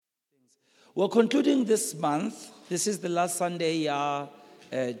We're concluding this month. This is the last Sunday,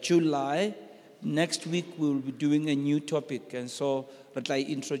 July. Next week, we'll be doing a new topic. And so, but I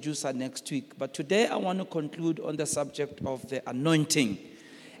introduce her next week. But today, I want to conclude on the subject of the anointing.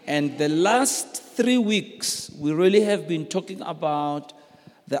 And the last 3 weeks, we really have been talking about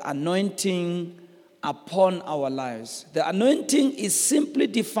the anointing upon our lives. The anointing is simply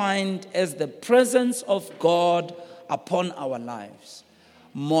defined as the presence of God upon our lives.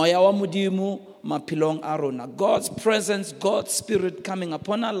 Moya wa mudimu mapilong arona. God's presence, God's spirit coming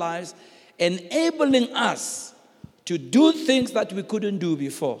upon our lives, enabling us to do things that we couldn't do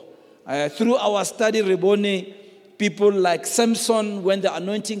before. Through our study, Reboni, people like Samson, when the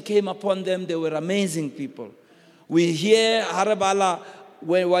anointing came upon them, they were amazing people. We hear Harabala,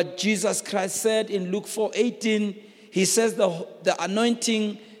 when what Jesus Christ said in Luke 4:18, he says the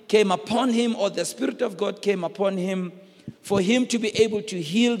anointing came upon him, or the Spirit of God came upon him, for him to be able to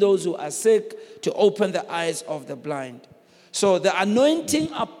heal those who are sick, to open the eyes of the blind. So the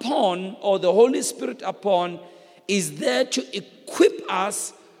anointing upon, or the Holy Spirit upon, is there to equip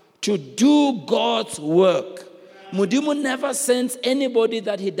us to do God's work. Mudimu never sends anybody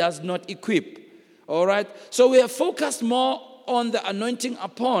that he does not equip. All right? So we have focused more on the anointing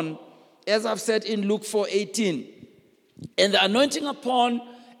upon, as I've said in Luke 4:18. And the anointing upon,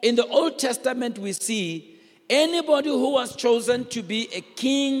 in the Old Testament we see anybody who was chosen to be a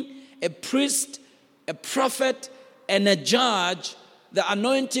king, a priest, a prophet, and a judge, the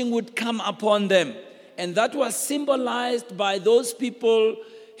anointing would come upon them. And that was symbolized by those people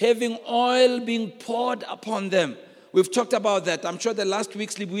having oil being poured upon them. We've talked about that. I'm sure the last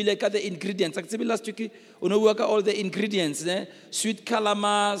week's Libuileka, the ingredients. Actually, last week, we work out all the ingredients. Sweet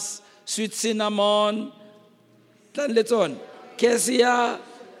calamas, sweet cinnamon, let's on. Cassia,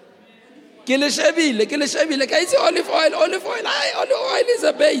 Kileshabile. I see olive oil. Olive oil is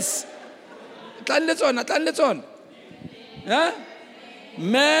a base. Let's on. Yeah?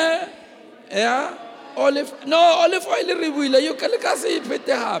 Olive oil, you can see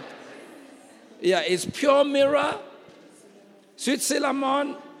it. Yeah, it's pure mirror, sweet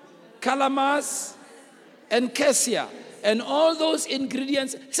cinnamon, calamas, and cassia. And all those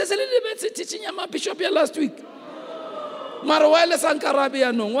ingredients. It says a little bit teaching my bishop here last week. All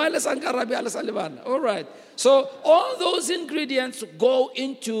right. So all those ingredients go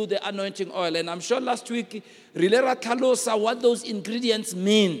into the anointing oil. And I'm sure last week, Rilera Kalosa, what those ingredients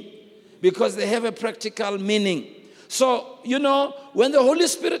mean. Because they have a practical meaning. So, when the Holy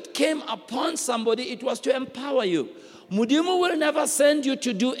Spirit came upon somebody, it was to empower you. Mudimu will never send you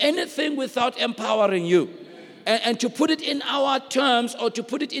to do anything without empowering you. And to put it in our terms, or to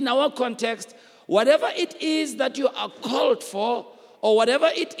put it in our context, whatever it is that you are called for, or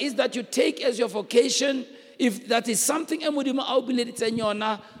whatever it is that you take as your vocation, if that is something,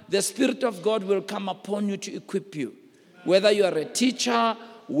 the Spirit of God will come upon you to equip you. Whether you are a teacher,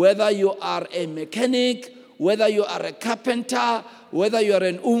 whether you are a mechanic, whether you are a carpenter, whether you are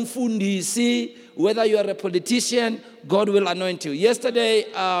an umfundisi, whether you are a politician, God will anoint you. Yesterday,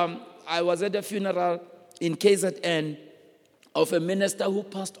 I was at a funeral in KZN of a minister who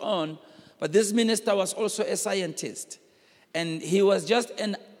passed on, but this minister was also a scientist. And he was just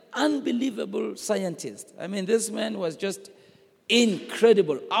an unbelievable scientist. I mean, this man was just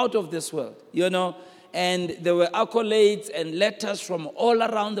incredible, out of this world, And there were accolades and letters from all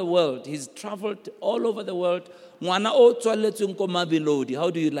around the world. He's traveled all over the world. How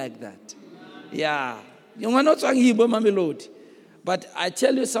do you like that? Yeah. But I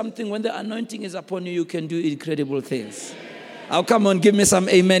tell you something, when the anointing is upon you, you can do incredible things. Oh, come on, give me some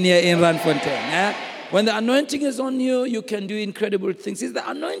amen here in Randfontein. Yeah? When the anointing is on you, you can do incredible things. It's the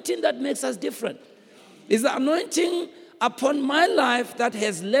anointing that makes us different. It's the anointing upon my life that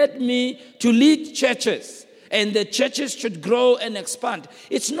has led me to lead churches. And the churches should grow and expand.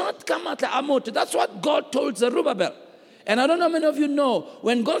 It's not Kamata Amoto. That's what God told Zerubbabel. And I don't know how many of you know,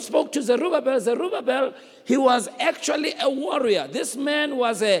 when God spoke to Zerubbabel, he was actually a warrior. This man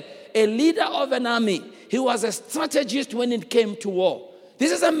was a leader of an army. He was a strategist when it came to war.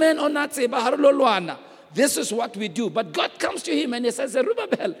 This is a man on that Baharulwana. This is what we do. But God comes to him and he says,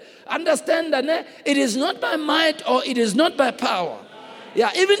 Zerubbabel, understand that it is not by might or it is not by power. Yeah,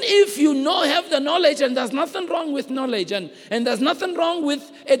 even if you have the knowledge, and there's nothing wrong with knowledge, and there's nothing wrong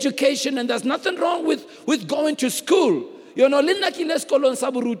with education, and there's nothing wrong with going to school. By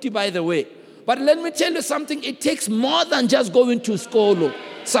the way. But let me tell you something, it takes more than just going to school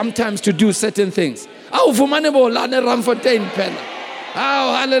sometimes to do certain things. Oh,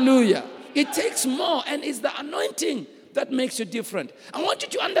 hallelujah. It takes more, and it's the anointing that makes you different. I want you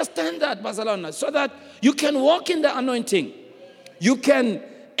to understand that, Barcelona, so that you can walk in the anointing. You can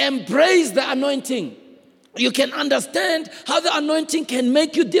embrace the anointing, you can understand how the anointing can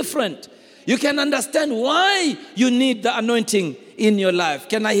make you different. You can understand why you need the anointing in your life.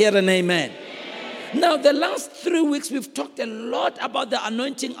 Can I hear an amen? Now, the last 3 weeks, we've talked a lot about the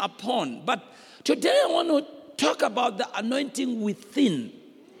anointing upon. But today, I want to talk about the anointing within.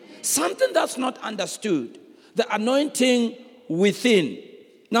 Something that's not understood. The anointing within.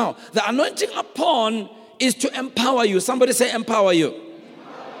 Now, the anointing upon is to empower you. Somebody say empower you.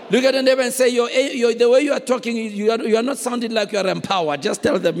 Look at the neighbor and say, the way you are talking, you are not sounding like you are empowered. Just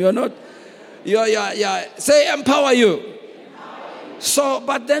tell them you are not. Say empower you. So,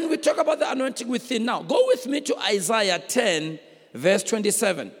 but then we talk about the anointing within. Now, go with me to Isaiah 10, verse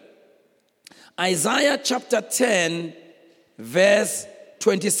 27. Isaiah chapter 10, verse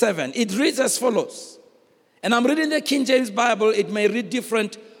 27. It reads as follows. And I'm reading the King James Bible. It may read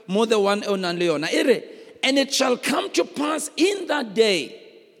different, more than one on Leona. And it shall come to pass in that day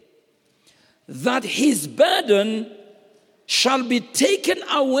that his burden shall be taken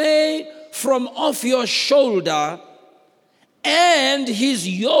away from off your shoulder, and his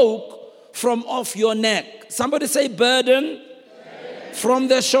yoke from off your neck. Somebody say burden from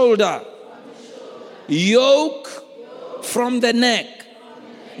the shoulder. Yoke from the neck.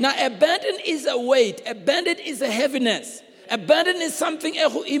 Now, a burden is a weight. A burden is a heaviness. A burden is something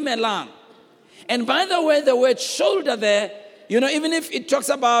imelang. And by the way, the word shoulder there, even if it talks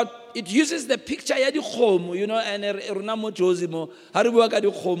about, it uses the picture ya di khomo, and rona mo jozimo ha re bua ka di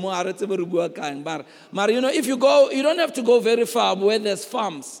khomo ha re tsebe re bua kang but if you go, you don't have to go very far where there's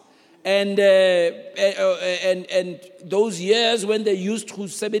farms and those years when they used to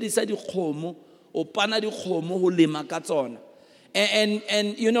sebedisa di khomo o pana di khomo ho lema ka tsona and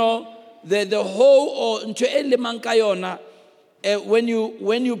the hoe or ntho e lemang ka yona when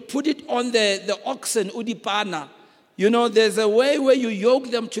you put it on the oxen udipana. There's a way where you yoke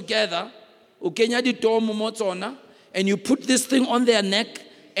them together, and you put this thing on their neck,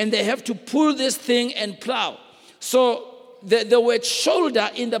 and they have to pull this thing and plow. So the word shoulder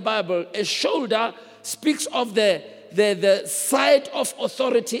in the Bible, a shoulder speaks of the side of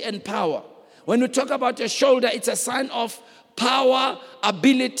authority and power. When we talk about a shoulder, it's a sign of power,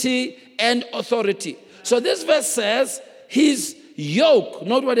 ability, and authority. So this verse says, his yoke,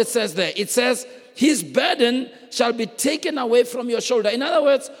 note what it says there. It says, his burden shall be taken away from your shoulder. In other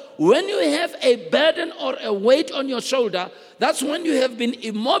words, when you have a burden or a weight on your shoulder, that's when you have been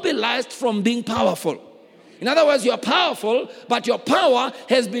immobilized from being powerful. In other words, you are powerful, but your power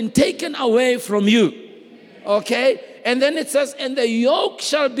has been taken away from you. Okay? And then it says, and the yoke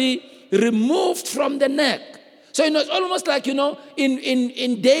shall be removed from the neck. So, it's almost like,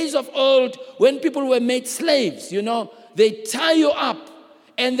 in days of old, when people were made slaves, they tie you up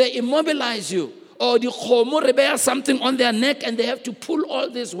and they immobilize you. Or the khomo bear something on their neck and they have to pull all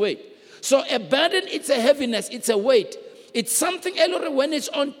this weight. So a burden, it's a heaviness, it's a weight. It's something, when it's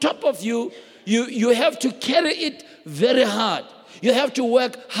on top of you, you have to carry it very hard. You have to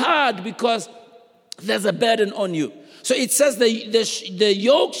work hard because there's a burden on you. So it says the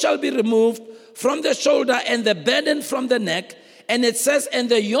yoke shall be removed from the shoulder and the burden from the neck. And it says, and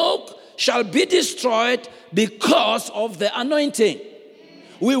the yoke shall be destroyed because of the anointing.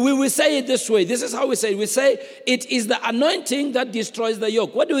 We say it this way. This is how we say it. We say it is the anointing that destroys the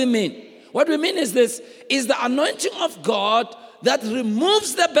yoke. What do we mean? What we mean is this, is the anointing of God that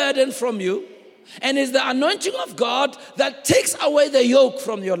removes the burden from you, and is the anointing of God that takes away the yoke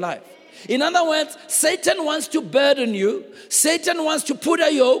from your life. In other words, Satan wants to burden you. Satan wants to put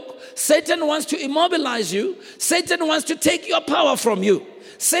a yoke. Satan wants to immobilize you. Satan wants to take your power from you.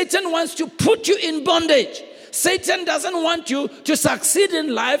 Satan wants to put you in bondage. Satan doesn't want you to succeed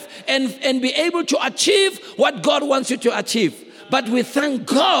in life and be able to achieve what God wants you to achieve. But we thank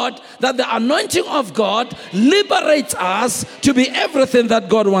God that the anointing of God liberates us to be everything that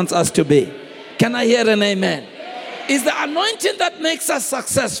God wants us to be. Can I hear an amen? It's the anointing that makes us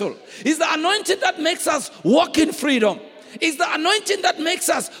successful. It's the anointing that makes us walk in freedom. It's the anointing that makes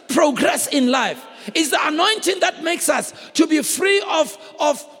us progress in life. It's the anointing that makes us to be free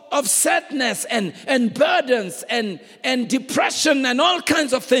of sadness and burdens and depression and all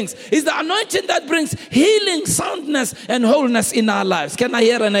kinds of things. It's the anointing that brings healing, soundness, and wholeness in our lives. Can I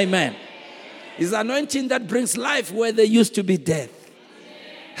hear an amen? It's the anointing that brings life where there used to be death.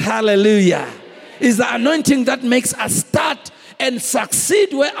 Hallelujah. It's the anointing that makes us start and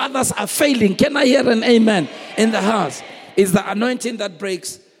succeed where others are failing. Can I hear an amen in the house? It's the anointing that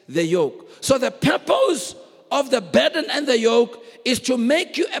breaks the yoke. So the purpose of the burden and the yoke is to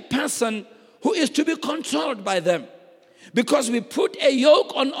make you a person who is to be controlled by them. Because we put a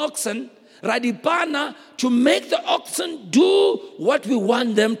yoke on oxen Radipana to make the oxen do what we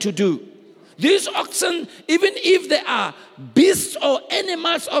want them to do. These oxen, even if they are beasts or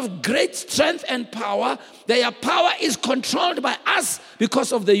animals of great strength and power, their power is controlled by us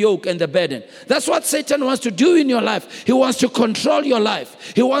because of the yoke and the burden. That's what Satan wants to do in your life. He wants to control your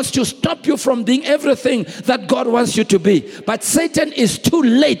life. He wants to stop you from being everything that God wants you to be. But Satan is too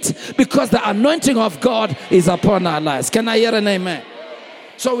late because the anointing of God is upon our lives. Can I hear an amen?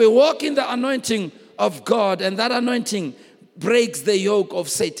 So we walk in the anointing of God, and that anointing breaks the yoke of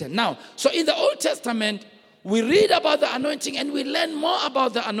Satan. Now, so in the Old Testament, we read about the anointing and we learn more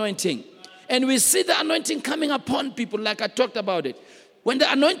about the anointing. And we see the anointing coming upon people like I talked about it. When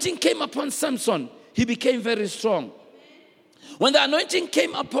the anointing came upon Samson, he became very strong. When the anointing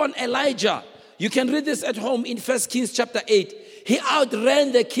came upon Elijah, you can read this at home in 1 Kings chapter 8. He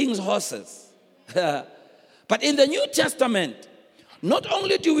outran the king's horses. But in the New Testament, not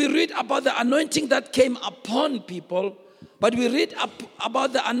only do we read about the anointing that came upon people, but we read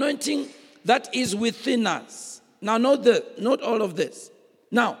about the anointing that is within us. Now, note all of this.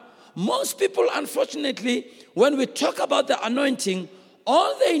 Now, most people, unfortunately, when we talk about the anointing,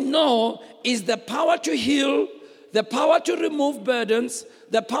 all they know is the power to heal, the power to remove burdens,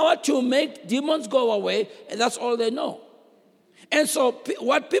 the power to make demons go away, and that's all they know. And so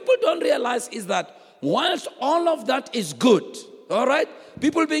what people don't realize is that whilst all of that is good, all right,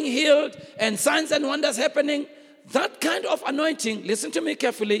 people being healed and signs and wonders happening, that kind of anointing, listen to me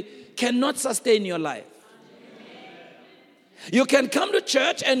carefully, cannot sustain your life. You can come to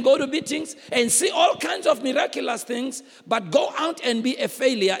church and go to meetings and see all kinds of miraculous things, but go out and be a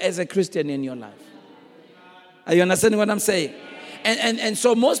failure as a Christian in your life. Are you understanding what I'm saying? And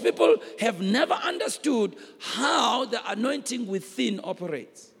so most people have never understood how the anointing within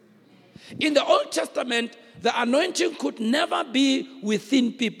operates. In the Old Testament, the anointing could never be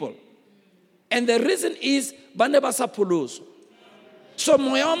within people. And the reason is, Bandabasapuluso. So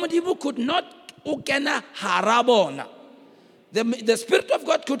Moyamodibu could not ukena harabona. The Spirit of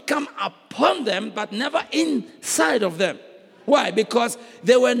God could come upon them, but never inside of them. Why? Because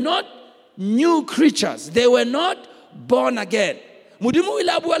they were not new creatures. They were not born again. Mudimu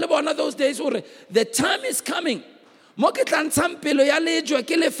ilabu alebona those days. The time is coming. Mokitlan sampelo ya lejwa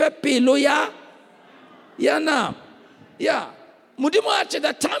kile fe pelo ya na. Yeah.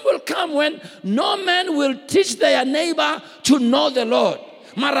 The time will come when no man will teach their neighbor to know the Lord.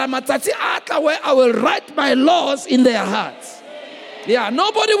 Maramatati ata where I will write my laws in their hearts. Yeah,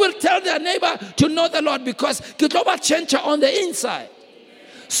 nobody will tell their neighbor to know the Lord because kitoba change on the inside.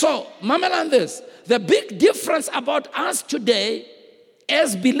 So, Mama, this, the big difference about us today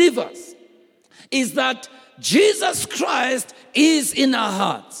as believers is that Jesus Christ is in our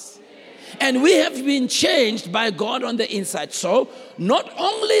hearts. And we have been changed by God on the inside. So, not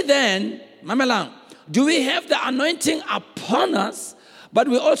only then, Mamelang, do we have the anointing upon us, but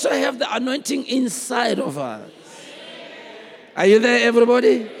we also have the anointing inside of us. Are you there,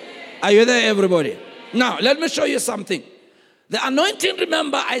 everybody? Are you there, everybody? Now, let me show you something. The anointing,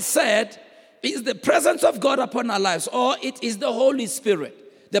 remember, I said, is the presence of God upon our lives, or it is the Holy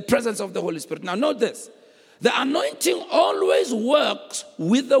Spirit, the presence of the Holy Spirit. Now, note this. The anointing always works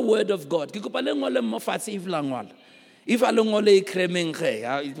with the word of God. If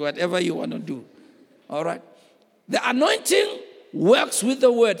whatever you want to do. All right? The anointing works with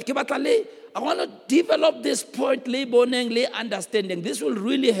the word. I want to develop this point, understanding. This will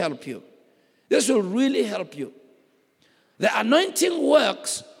really help you. This will really help you. The anointing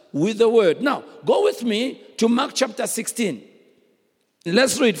works with the word. Now, go with me to Mark chapter 16.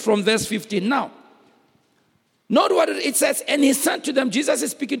 Let's read from verse 15 now. Note what it says. And he said to them, Jesus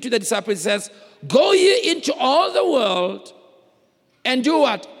is speaking to the disciples, he says, go ye into all the world and do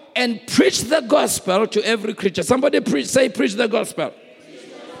what? And preach the gospel to every creature. Somebody preach the gospel.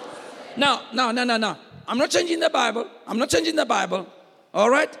 No. I'm not changing the Bible. All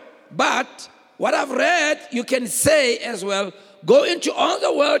right? But what I've read, you can say as well, go into all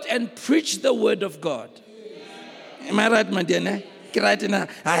the world and preach the word of God. Am I right, my dear? Am I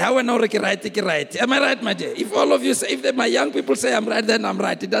right, my dear? If all of you say, if my young people say I'm right, then I'm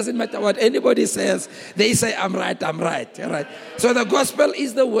right. It doesn't matter what anybody says. They say I'm right. All right. So the gospel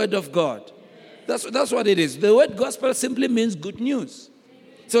is the word of God. That's what it is. The word gospel simply means good news.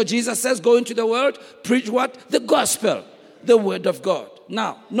 So Jesus says, go into the world, preach what? The gospel, the word of God.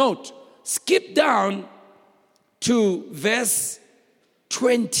 Now, note, skip down to verse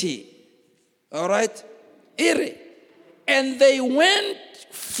 20. All right? And they went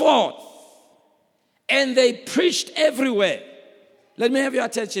forth and they preached everywhere. Let me have your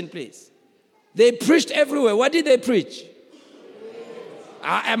attention, please. They preached everywhere. What did they preach?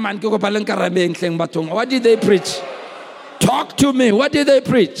 What did they preach? Talk to me. What did they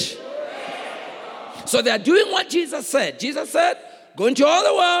preach? So they are doing what Jesus said. Jesus said, go into all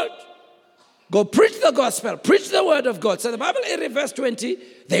the world, go preach the gospel, preach the word of God. So the Bible in verse 20,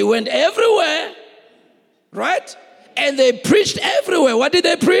 they went everywhere, right? And they preached everywhere. What did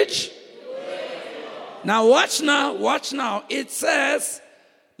they preach? Now watch now. It says,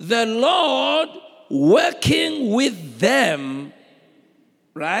 the Lord working with them,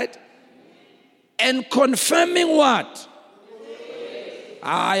 right? And confirming what?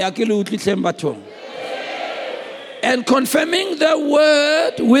 And confirming the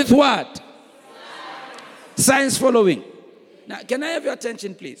word with what? Signs following. Now, can I have your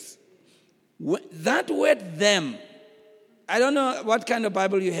attention, please? That word them, I don't know what kind of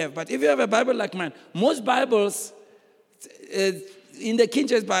Bible you have, but if you have a Bible like mine, most Bibles, in the King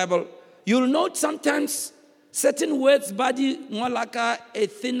James Bible, you'll note sometimes certain words, body, more like a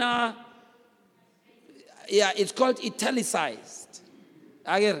thinner, it's called italicized.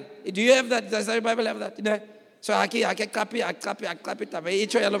 Do you have that? Does your Bible have that? So I can copy it.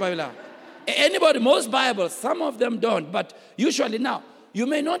 Anybody, most Bibles, some of them don't, but usually now, you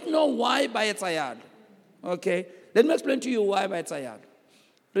may not know why by Etzayad. Okay? Let me explain to you why by Etzayad.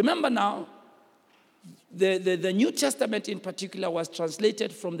 Remember now, the New Testament in particular was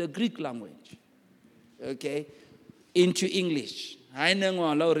translated from the Greek language, okay, into English.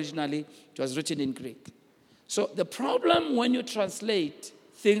 Originally, it was written in Greek. So the problem when you translate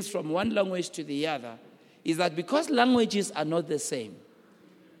things from one language to the other is that because languages are not the same,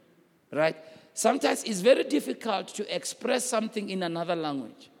 right? Sometimes it's very difficult to express something in another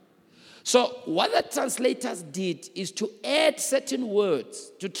language. So what the translators did is to add certain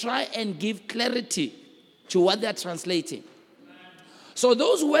words to try and give clarity to what they're translating. So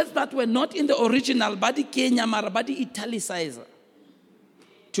those words that were not in the original, badi Kenya mara badi italicizer,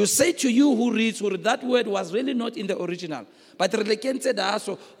 to say to you who reads that word was really not in the original. But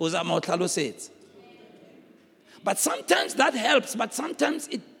sometimes that helps, but sometimes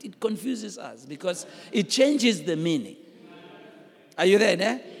it confuses us because it changes the meaning. Are you there?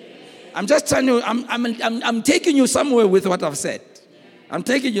 Eh? I'm just trying to, I'm taking you somewhere with what I've said. I'm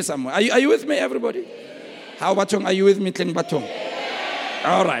taking you somewhere. Are you with me, everybody? How Batong, are you with me, Kling Batong?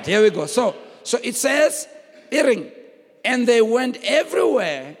 All right, here we go. So it says, Iring, and they went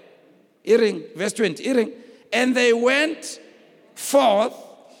everywhere, Iring, verse 20, Iring, and they went forth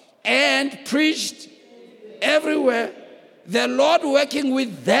and preached everywhere, the Lord working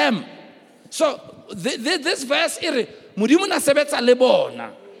with them. So this verse, Iring, Mudimu na sebetsa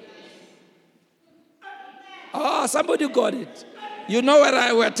lebona. Oh, somebody got it. You know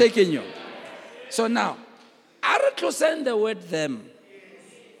where we're taking you. So now, I had to send the word them.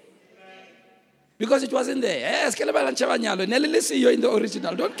 Because it wasn't there. Let's see you in the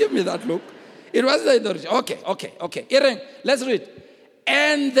original. Don't give me that look. It wasn't in the original. Okay. Iren, let's read.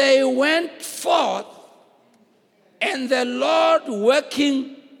 And they went forth, and the Lord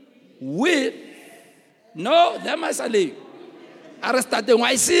working with, no, them I say,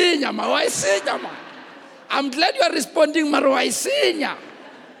 I'm glad you are responding, Marwaisinya.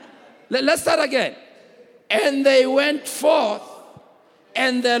 Let's start again. And they went forth,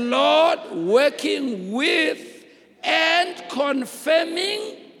 and the Lord working with and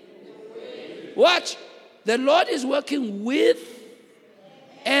confirming. Watch. The Lord is working with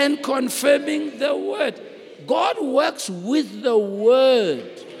and confirming the word. God works with the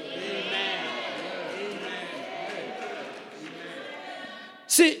word.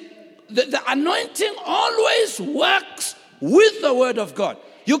 See, the anointing always works with the word of God.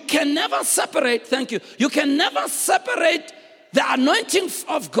 You can never separate, thank you. You can never separate the anointing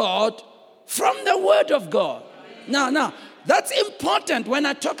of God from the word of God. Now, that's important when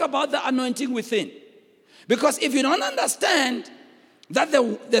I talk about the anointing within. Because if you don't understand that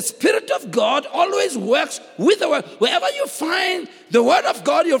the Spirit of God always works with the word. Wherever you find the word of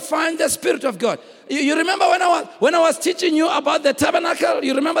God, you'll find the Spirit of God. You remember when I was teaching you about the tabernacle?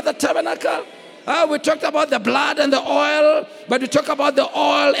 You remember the tabernacle? We talked about the blood and the oil, but we talk about the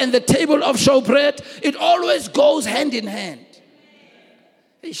oil and the table of showbread. It always goes hand in hand.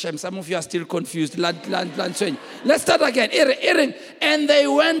 Hey, Shem, some of you are still confused. Let's start again. And they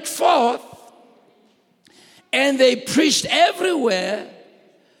went forth, and they preached everywhere,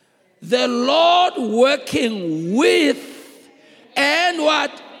 the Lord working with and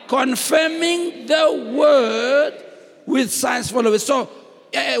what? Confirming the word with signs following. So,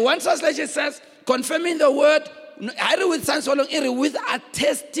 one translation says, confirming the word with signs following, with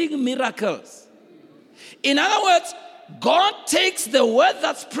attesting miracles. In other words, God takes the word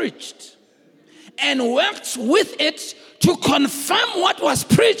that's preached and works with it to confirm what was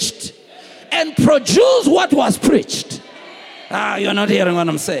preached and produce what was preached. You're not hearing what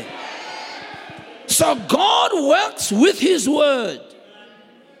I'm saying. So God works with his word.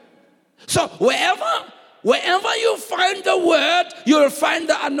 So wherever you find the word, you'll find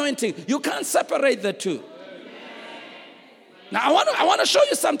the anointing. You can't separate the two. Now, I want to show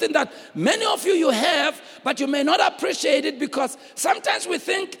you something that many of you have, but you may not appreciate it, because sometimes we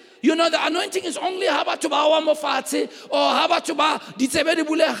think, the anointing is only habatuba wa mofati or habatuba ditsebedi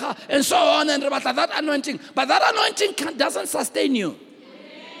bulega and so on, and that anointing. But that anointing doesn't sustain you.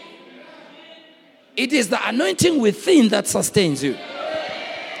 It is the anointing within that sustains you.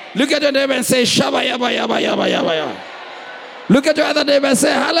 Look at your neighbor and say, Shaba yaba yaba yaba yaba yaba. Look at your other neighbor and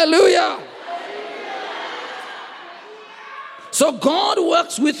say, Hallelujah. So God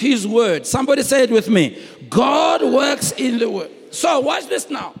works with his word. Somebody say it with me. God works in the word. So watch this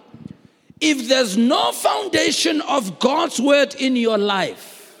now. If there's no foundation of God's word in your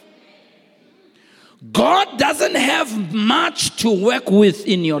life, God doesn't have much to work with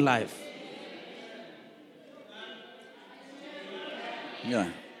in your life. Yeah.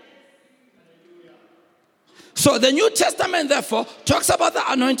 So the New Testament, therefore, talks about the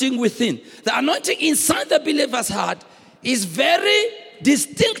anointing within. The anointing inside the believer's heart is very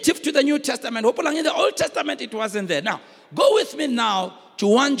distinctive to the New Testament. Hopefully in the Old Testament it wasn't there. Now, go with me now to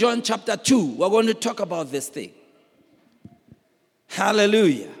 1 John chapter 2. We're going to talk about this thing.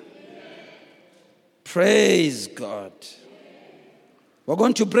 Hallelujah. Praise God. We're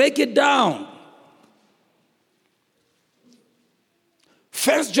going to break it down.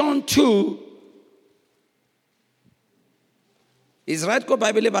 1 John 2 is right ko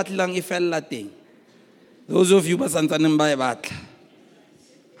Bible batlang e fella teng. Those of you ba santsaneng ba e batla.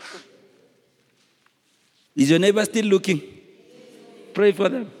 Is your neighbor still looking? Pray for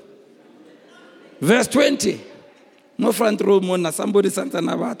them. Verse 20. No front row mona, somebody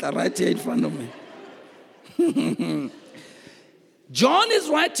santsana batla right here in front of me. John is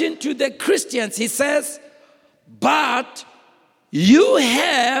writing to the Christians. He says, but you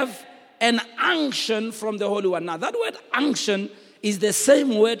have an unction from the Holy One. Now, that word unction is the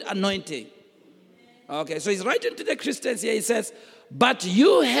same word anointing. Okay, so he's writing to the Christians here. He says, but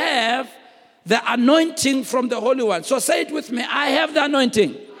you have the anointing from the Holy One. So say it with me. I have the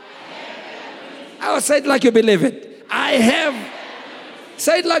anointing. I will say it like you believe it. I have.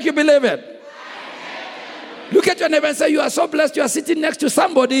 Say it like you believe it. Look at your neighbor and say, you are so blessed you are sitting next to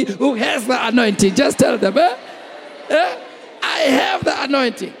somebody who has the anointing. Just tell them, I have the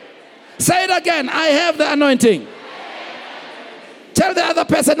anointing. Say it again. I have the anointing. Tell the other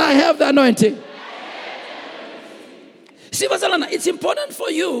person, I have the anointing. See, it's important for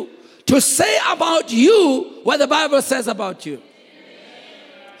you to say about you what the Bible says about you.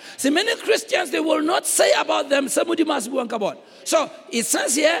 See, many Christians, they will not say about them, somebody must be about. So it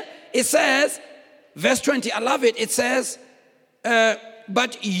says here, verse 20, I love it. It says,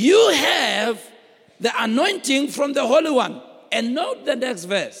 but you have the anointing from the Holy One. And note the next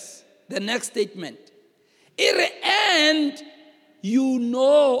verse, the next statement. And you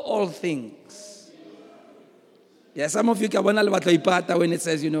know all things. Yeah, some of you can when it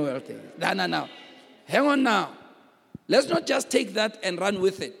says you know all things. No. Hang on now. Let's not just take that and run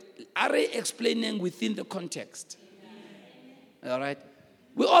with it. Are explaining within the context. All right?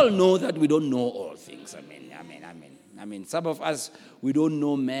 We all know that we don't know all things. I mean, some of us, we don't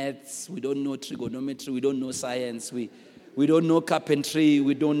know maths, we don't know trigonometry, we don't know science, we don't know carpentry,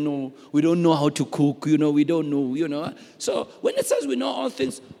 we don't know how to cook, we don't know, So when it says we know all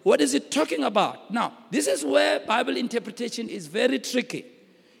things, what is it talking about? Now, this is where Bible interpretation is very tricky.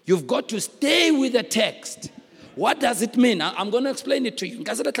 You've got to stay with the text. What does it mean? I'm going to explain it to you.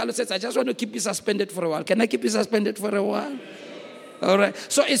 Carlos says, I just want to keep you suspended for a while. Can I keep you suspended for a while? All right.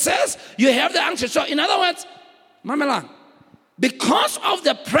 So it says you have the answer. So in other words, Mamelang, because of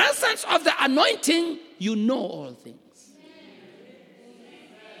the presence of the anointing, you know all things.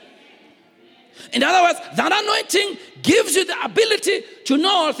 In other words, that anointing gives you the ability to know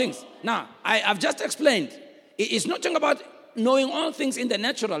all things. Now, I've just explained. It's not talking about knowing all things in the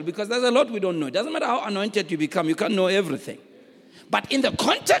natural, because there's a lot we don't know. It doesn't matter how anointed you become, you can't know everything. But in the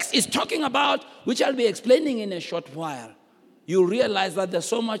context, it's talking about, which I'll be explaining in a short while. You realize that there's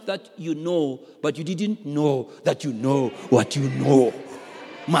so much that you know, but you didn't know that you know what you know.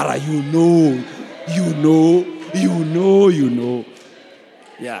 Mara, you know.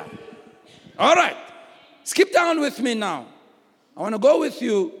 Yeah. All right. Skip down with me now. I want to go with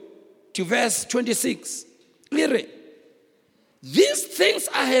you to verse 26. These things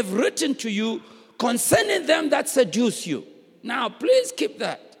I have written to you concerning them that seduce you. Now, please keep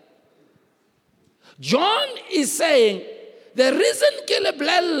that. John is saying, the reason ke le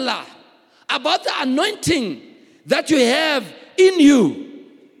bolella about the anointing that you have in you,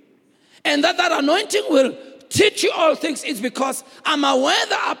 and that anointing will teach you all things, is because I'm aware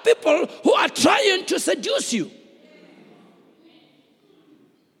there are people who are trying to seduce you.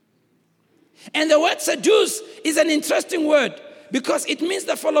 And the word seduce is an interesting word because it means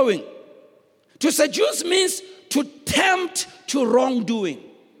the following. To seduce means to tempt to wrongdoing.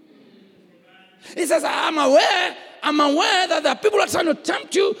 He says, I'm aware that there are people who are trying to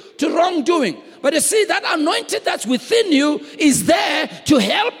tempt you to wrongdoing. But you see, that anointing that's within you is there to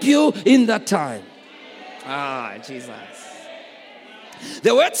help you in that time. Jesus.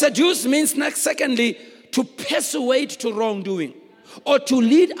 The word seduce means, secondly, to persuade to wrongdoing or to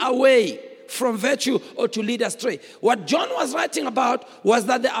lead away from virtue or to lead astray. What John was writing about was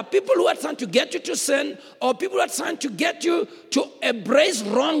that there are people who are trying to get you to sin, or people who are trying to get you to embrace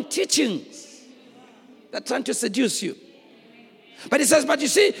wrong teachings. They're trying to seduce you. But he says, but you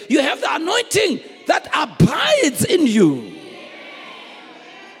see, you have the anointing that abides in you.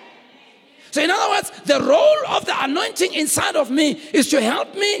 So in other words, the role of the anointing inside of me is to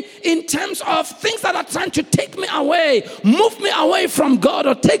help me in terms of things that are trying to take me away, move me away from God,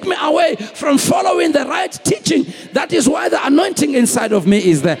 or take me away from following the right teaching. That is why the anointing inside of me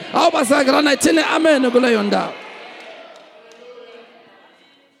is there.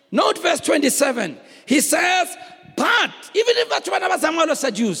 Note verse 27. He says, but even if that's what I was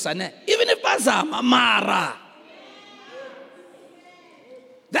seduced, even if bazama mara,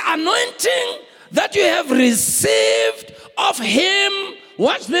 the anointing that you have received of him,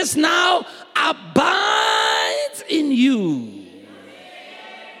 watch this now, abides in you.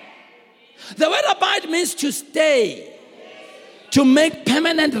 The word abide means to stay, to make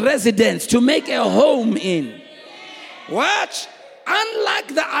permanent residence, to make a home in. Watch.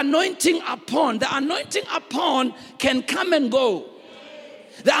 Unlike the anointing upon can come and go.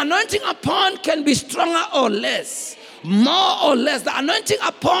 The anointing upon can be stronger or less, more or less. The anointing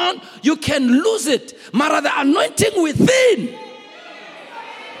upon, you can lose it. Mara, the anointing within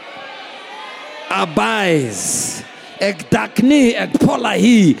abides. Ekdakni,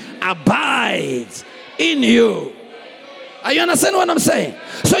 ekpolahi, abides in you. Are you understand what I'm saying?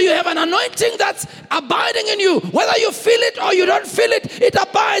 So you have an anointing that's abiding in you. Whether you feel it or you don't feel it, it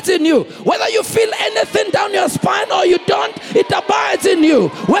abides in you. Whether you feel anything down your spine or you don't, it abides in you.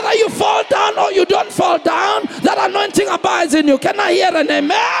 Whether you fall down or you don't fall down, that anointing abides in you. Can I hear an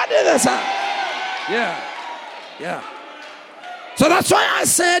amen? Yeah. So that's why I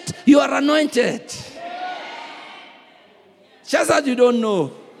said you are anointed. Just that you don't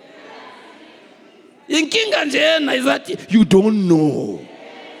know. In King and Jane is that you don't know.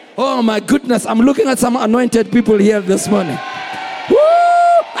 Oh my goodness, I'm looking at some anointed people here this morning. Woo!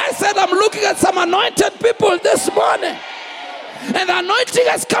 I said I'm looking at some anointed people this morning. And the anointing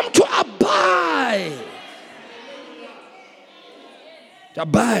has come to abide. To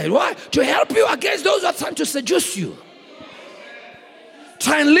abide. Why? To help you against those who are trying to seduce you.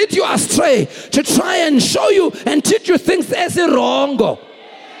 Try and lead you astray. To try and show you and teach you things that's wrong.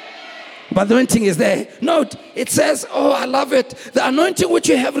 But the anointing is there. Note, it says, oh, I love it. The anointing which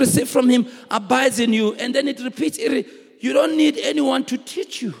you have received from him abides in you. And then it repeats, you don't need anyone to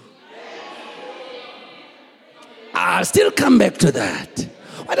teach you. I'll still come back to that.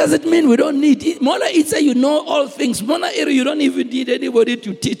 What does it mean we don't need it? Mona Itza, you know all things. Mona Iri, you don't even need anybody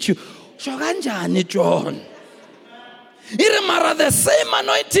to teach you. Shoganjani John. Irimara, the same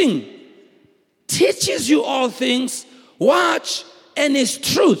anointing teaches you all things. Watch, and is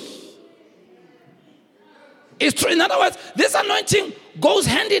truth. It's true. In other words, this anointing goes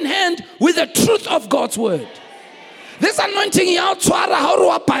hand in hand with the truth of God's word. This anointing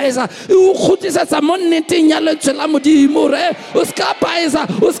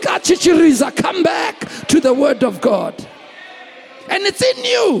come back to the word of God. And it's in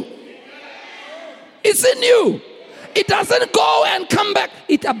you. It's in you. It doesn't go and come back.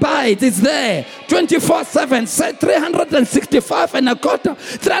 It abides. It's there. 24/7. 365 and a quarter.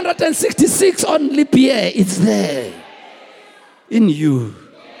 366 on leap year. It's there. In you.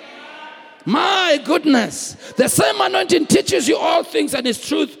 My goodness. The same anointing teaches you all things and is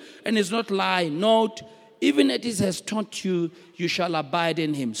truth and is not lie. Note, even it has taught you, you shall abide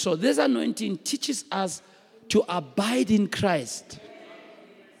in him. So this anointing teaches us to abide in Christ.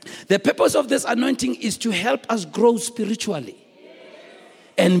 The purpose of this anointing is to help us grow spiritually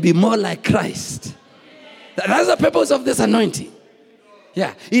and be more like Christ. That's the purpose of this anointing.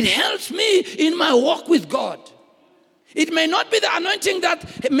 Yeah, it helps me in my walk with God. It may not be the anointing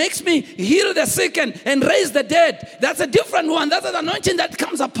that makes me heal the sick and raise the dead. That's a different one. That's an anointing that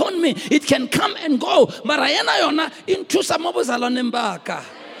comes upon me. It can come and go. Marayana yona into some of us alonembaka.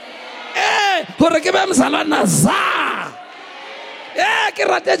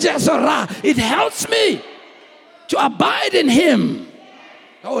 It helps me to abide in Him.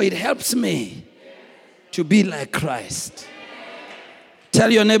 Oh, it helps me to be like Christ. Tell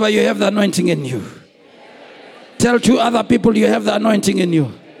your neighbor you have the anointing in you. Tell two other people you have the anointing in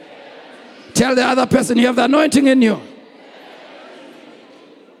you. Tell the other person you have the anointing in you.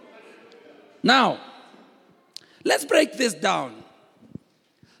 Now, let's break this down.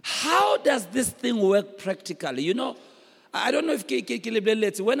 How does this thing work practically? You know, I don't know if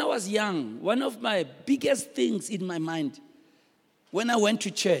when I was young, one of my biggest things in my mind, when I went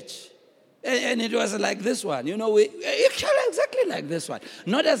to church, and it was like this one, you know, exactly like this one.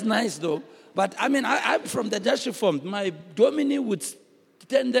 Not as nice though, but I mean, I'm from the Dutch Reformed. My Domini would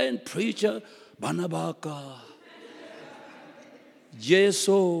stand there and preach, Banabaka,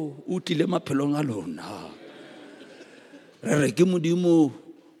 Jesu, utile maphelong a lona. Re ke modimo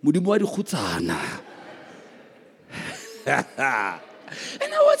wa dikhutsana. And I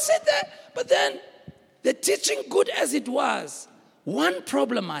would sit there, but then the teaching, good as it was, one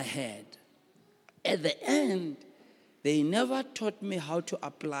problem I had, at the end, they never taught me how to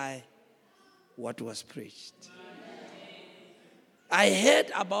apply what was preached. I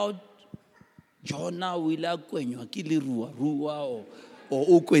heard about Jonah Willa Kwenywa Kilirua Rua or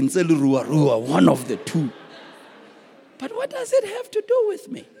Ukwenzeli Rua, one of the two. But what does it have to do with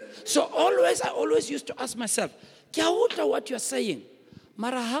me? So I always used to ask myself, Kya what you're saying,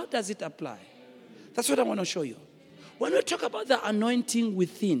 Mara, how does it apply? That's what I want to show you. When we talk about the anointing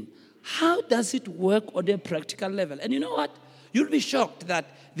within, how does it work on a practical level? And you know what? You'll be shocked that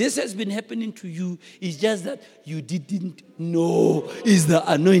this has been happening to you. It's just that you didn't know is the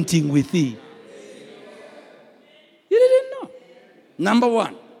anointing within. You didn't know. Number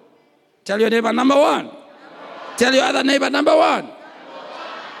one. Tell your neighbor, number one. Tell your other neighbor, number one.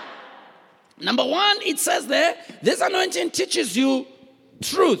 Number one, it says there, this anointing teaches you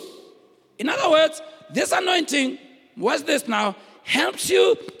truth. In other words, this anointing, what's this now? Helps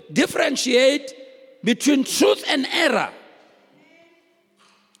you differentiate between truth and error.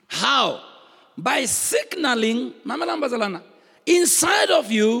 How? By signaling, Mama Lambazalana, inside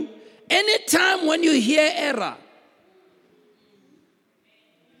of you, anytime when you hear error.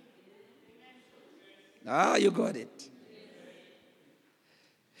 You got it.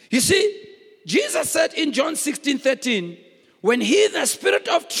 You see, Jesus said in John 16:13, when He, the Spirit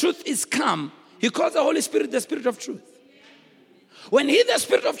of truth, is come, He calls the Holy Spirit the Spirit of truth. When He, the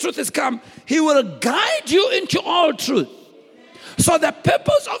Spirit of truth, is come, He will guide you into all truth. So the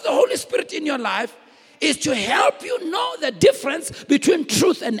purpose of the Holy Spirit in your life is to help you know the difference between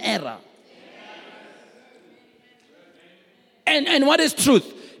truth and error. And what is truth?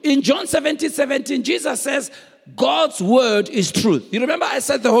 In John 17:17, Jesus says, God's word is truth. You remember I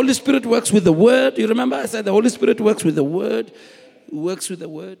said the Holy Spirit works with the word? You remember I said the Holy Spirit works with the word? Works with the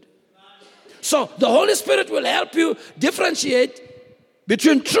word. So the Holy Spirit will help you differentiate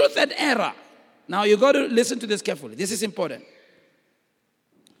between truth and error. Now you got to listen to this carefully. This is important.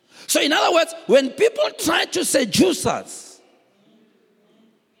 So in other words, when people try to seduce us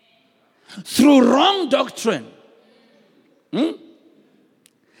through wrong doctrine,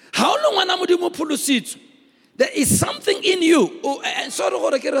 how long there is something in you.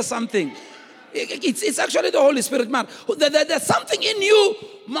 Sorry, something. It's actually the Holy Spirit, man. There's something in you.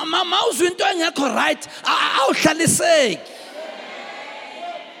 Right?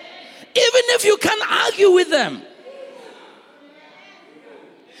 Even if you can argue with them.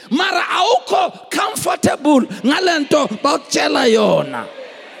 Mara auko comfortable ngalento bauchela yona.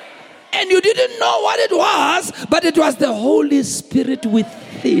 And you didn't know what it was, but it was the Holy Spirit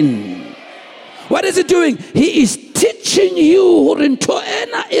within. What is He doing? He is teaching you into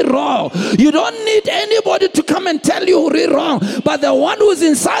wrong. You don't need anybody to come and tell you wrong. But the one who's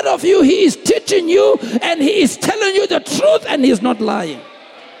inside of you, He is teaching you and He is telling you the truth and He is not lying.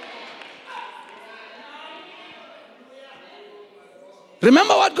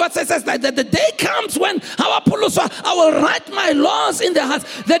 Remember what God says that the day comes when I will write my laws in their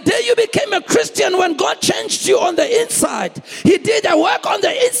hearts. The day you became a Christian, when God changed you on the inside, He did a work on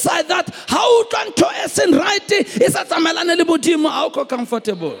the inside that how to essen right is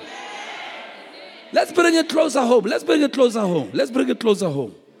comfortable. Let's bring it closer home. Let's bring it closer home. Let's bring it closer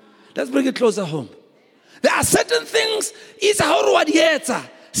home. Let's bring it closer home. There are certain things is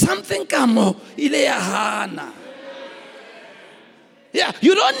something kamo ile hana. Yeah,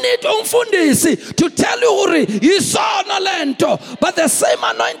 you don't need umfundisi to tell you you saw no lento, but the same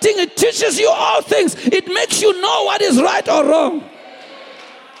anointing, it teaches you all things. It makes you know what is right or wrong.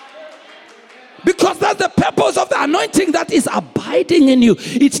 Because that's the purpose of the anointing that is abiding in you.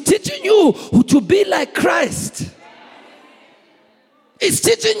 It's teaching you to be like Christ. It's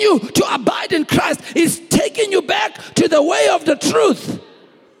teaching you to abide in Christ. It's taking you back to the way of the truth.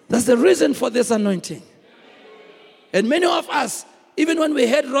 That's the reason for this anointing. And many of us, even when we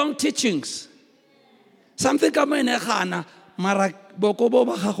had wrong teachings, something come in no,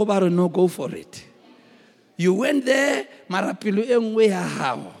 go for it. You went there, marapilu engwe ya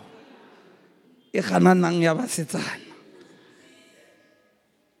hao.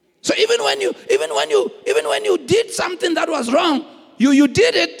 So even when you did something that was wrong, you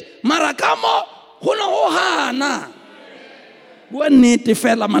did it, marakamo huna ohana. Man.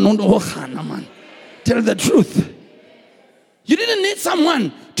 Tell the truth. You didn't need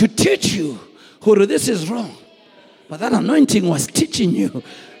someone to teach you, this is wrong. But that anointing was teaching you,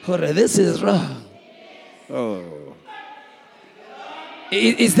 this is wrong. Oh.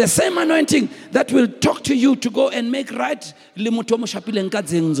 It's the same anointing that will talk to you to go and make right.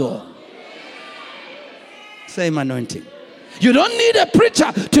 Same anointing. You don't need a preacher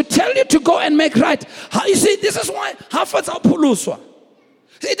to tell you to go and make right. You see, this is why Hafaz Apuluswa.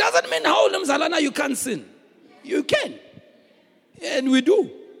 It doesn't mean how Zalana you can't sin. You can. And we do.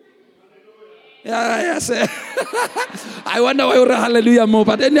 Yeah, yes. I wonder why you're hallelujah more,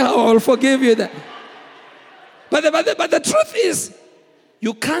 but anyhow, I'll forgive you that. But the truth is,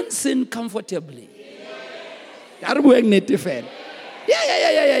 you can't sin comfortably. Yeah.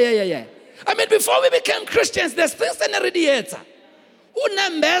 I mean, before we became Christians, there's things in the radiator.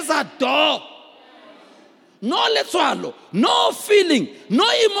 No let's no feeling, no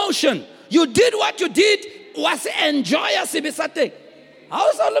emotion. You did what you did was enjoyous.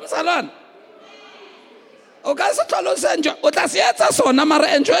 How's Salam? Okay, so tlo se enjoy. O tla se etsa sona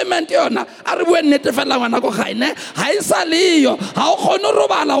mara enjoyment yona. Are bue nnete fela ngwana go gaine. Ha isa leyo. Ha o kgone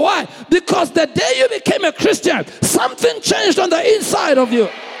robala. Why? Because the day you became a Christian, something changed on the inside of you.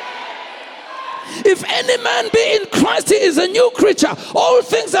 If any man be in Christ, he is a new creature. All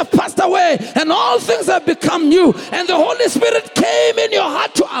things have passed away and all things have become new. And the Holy Spirit came in your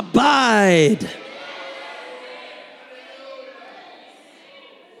heart to abide.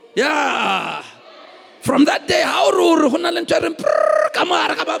 Yeah. From that day,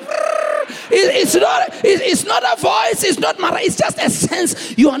 it's not a voice, it's not mara, it's just a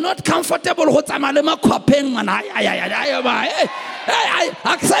sense. You are not comfortable. I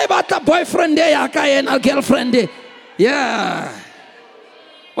say about the boyfriend and girlfriend. Yeah.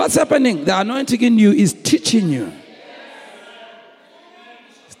 What's happening? The anointing in you is teaching you.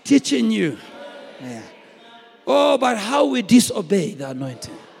 It's teaching you. Yeah. Oh, but how we disobey the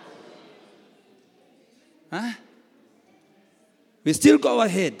anointing. Huh? We still go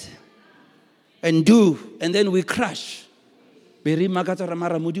ahead and do, and then we crash. After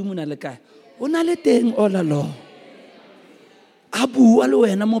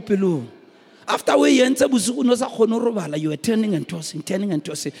we enter, you are turning and tossing.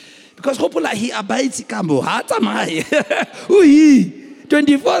 Because hopefully he abides.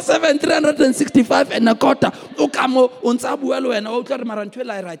 24/7, 365 and a quarter. Okamo unsabu elo and outer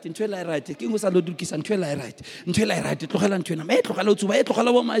marantwela right, intwela right, kingusa lodukisa ntwela right, ntwela right, tlogela ntwena, me tlogela utsuba, e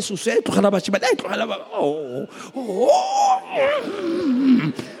tlogela bo maisusu, e tlogela ba chiba, e tlogela ba.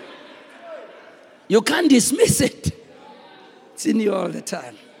 You can't dismiss it. It's in you all the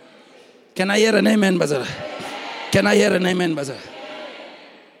time. Can I hear an amen, Bazara? Can I hear an amen, Bazara?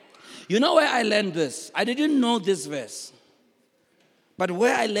 You know where I learned this? I didn't know this verse. But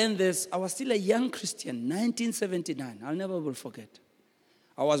where I learned this, I was still a young Christian, 1979. I'll never will forget.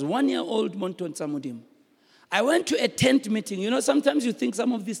 I was 1 year old, Monton Samudim. I went to a tent meeting. You know, sometimes you think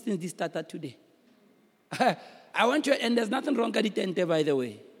some of these things started today. I went to, and there's nothing wrong with the tent, by the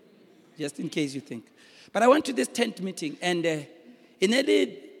way, just in case you think. But I went to this tent meeting, and in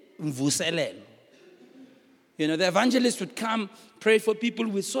a you know, the evangelist would come, pray for people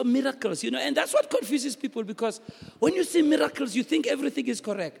with so miracles, you know, and that's what confuses people, because when you see miracles, you think everything is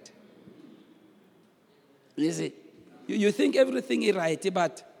correct. You see, you think everything is right,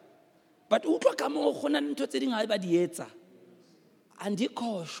 but have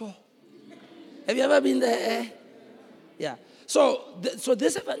you ever been there? Yeah. So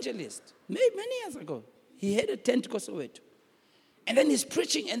this evangelist, many years ago, he had a tent Kosovo, and then he's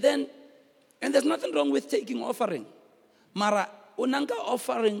preaching, and there's nothing wrong with taking offering. Mara, unanga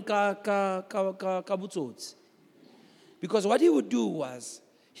offering ka butsotsi. Because what he would do was,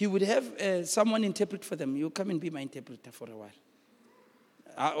 he would have someone interpret for them. You come and be my interpreter for a while.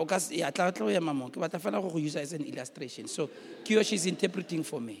 use as an illustration. So, Kiyoshi is interpreting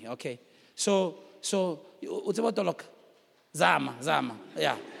for me. Okay. So, Zama.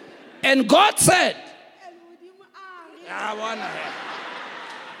 Yeah. And God said,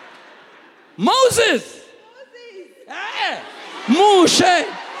 Moses. Moshe.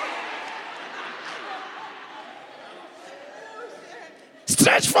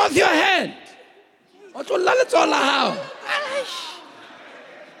 Stretch forth your hand.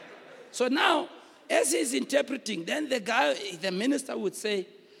 So now, as he's interpreting, then the minister would say,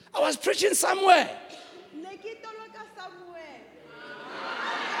 I was preaching somewhere.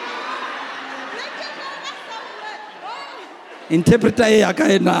 Interpreter,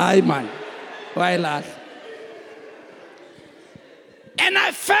 man. Why laugh? And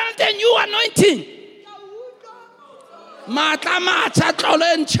I felt a new anointing.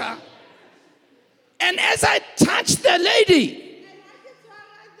 And as I touched the lady,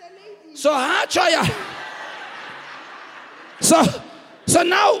 so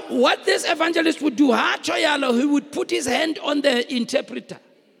now what this evangelist would do, he would put his hand on the interpreter.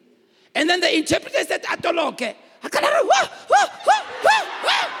 And then the interpreter said, Atoloke.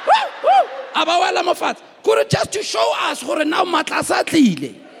 Just to show us now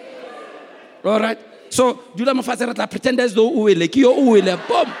matlasatile. All right. So pretend as though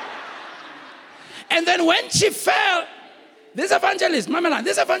boom. And then when she fell, this evangelist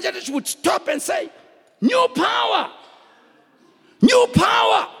would stop and say, new power, new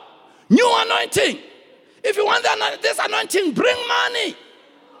anointing. If you want this anointing, bring money.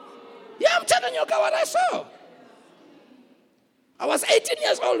 Yeah, I'm telling you what I saw. I was 18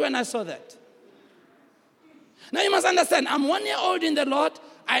 years old when I saw that. Now you must understand, I'm 1 year old in the Lord.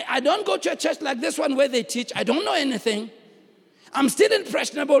 I don't go to a church like this one where they teach. I don't know anything. I'm still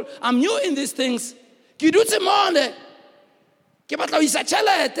impressionable. I'm new in these things. Because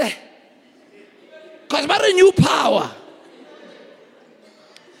very new power.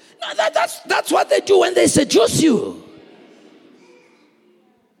 No, that's what they do when they seduce you.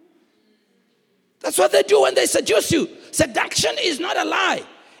 That's what they do when they seduce you. Seduction is not a lie.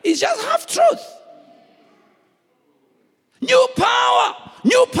 It's just half truth. New power.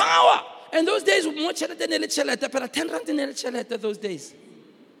 And those days, more 10 rand those days.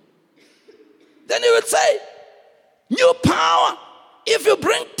 Then he would say, new power. If you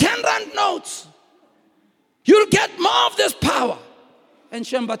bring 10 rand notes, you'll get more of this power. And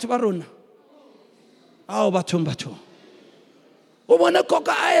Shembatu Baruna. Oh, Batu. Ubona koka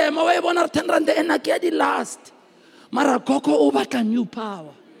I am away 10 rand and I get the last. Mara koko ubata new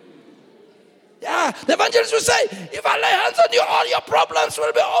power. Yeah, the evangelist will say, if I lay hands on you, all your problems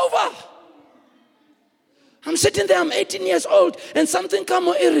will be over. I'm sitting there, I'm 18 years old, and something come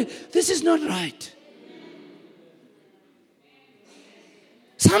over. This is not right.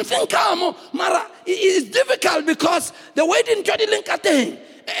 Something come, Mara, it is difficult because the wedding jodi linkateng.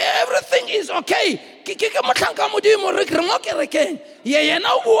 Everything is okay.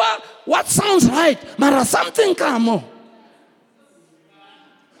 What sounds right? Mara, something come.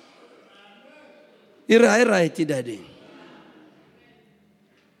 The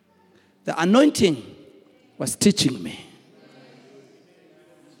anointing was teaching me.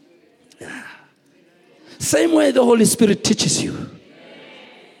 Yeah. Same way the Holy Spirit teaches you.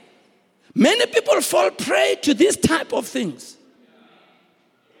 Many people fall prey to this type of things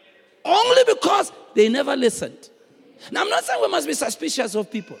only because they never listened. Now, I'm not saying we must be suspicious of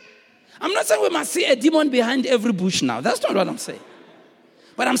people. I'm not saying we must see a demon behind every bush now. That's not what I'm saying.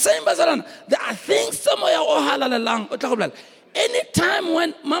 But I'm saying, there are things somewhere. Anytime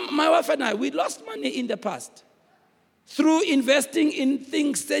when my wife and I, we lost money in the past through investing in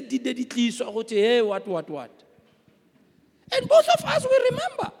things that did what. And both of us, we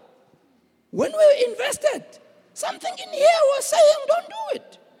remember. When we invested, something in here was saying, don't do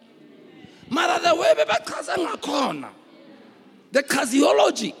it. The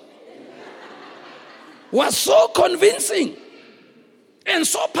casiology was so convincing and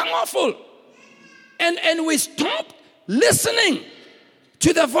so powerful. And we stopped listening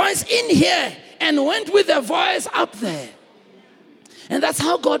to the voice in here and went with the voice up there. And that's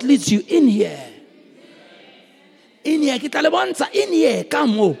how God leads you in here. In here. In here.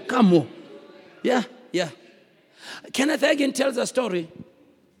 Come. Yeah. Kenneth Hagin tells a story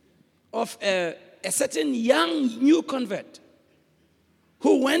of a certain young new convert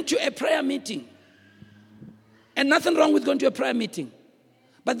who went to a prayer meeting. And nothing wrong with going to a prayer meeting.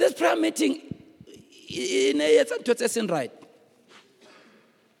 But this prayer meeting, isn't right.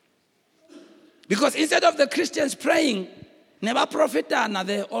 Because instead of the Christians praying, never prophet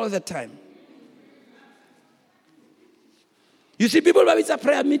there all the time. You see, people have a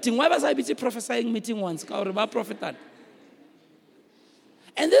prayer meeting. Why was I busy prophesying meeting once? And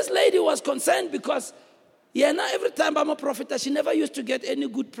this lady was concerned because, now every time I'm a prophet, she never used to get any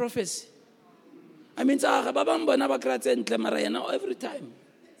good prophecy. I mean, every time.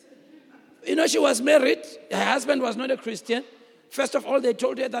 She was married. Her husband was not a Christian. First of all, they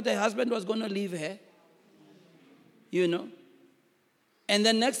told her that her husband was going to leave her. And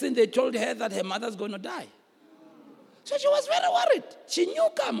then next thing, they told her that her mother's going to die. So she was very worried. She knew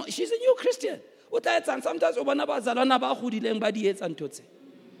she's a new Christian. Sometimes I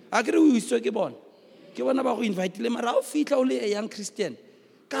agree with you. Invite them around, only a young Christian.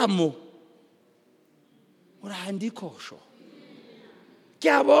 Come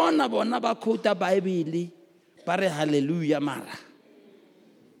hallelujah, Mara.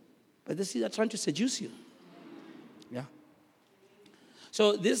 But they see they're trying to seduce you. Yeah.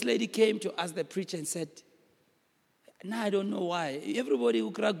 So this lady came to ask the preacher and said, I don't know why. Everybody who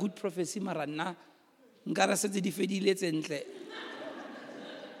cry good prophecy, Mara, na ngara se di fediletse ntle.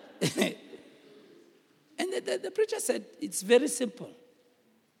 And the preacher said, it's very simple.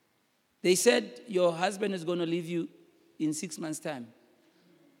 They said, your husband is going to leave you in 6 months' time.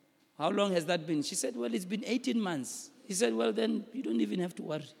 How long has that been? She said, well, it's been 18 months. He said, well, then you don't even have to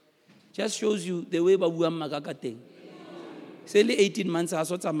worry. Just shows you the way babu magaka thing. It's only 18 months.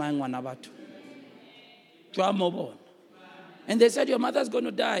 And they said, your mother's going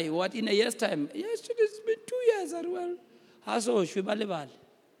to die. What, in a year's time? Yes, it's been 2 years as well.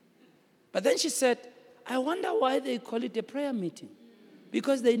 But then she said, I wonder why they call it a prayer meeting.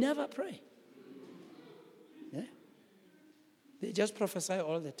 Because they never pray. Yeah? They just prophesy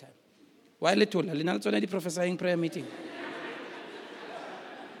all the time. Why little? Linal's already prophesying prayer meeting.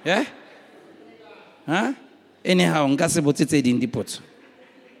 Yeah? Huh? Anyhow,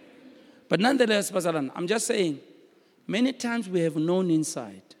 but nonetheless, I'm just saying, many times we have known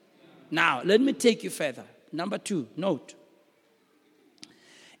inside. Now, let me take you further. Number 2, note.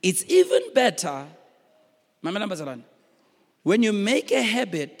 It's even better, when you make a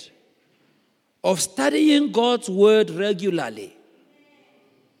habit of studying God's word regularly.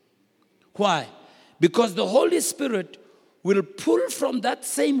 Why? Because the Holy Spirit will pull from that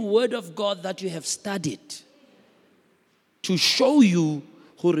same word of God that you have studied to show you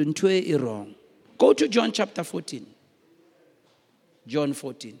who is wrong. Go to John chapter 14. John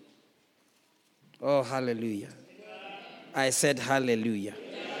 14. Oh, hallelujah. I said hallelujah.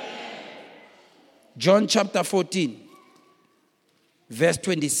 John chapter 14, verse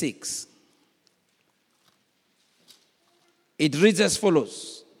 26. It reads as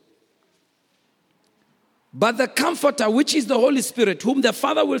follows. But the Comforter, which is the Holy Spirit, whom the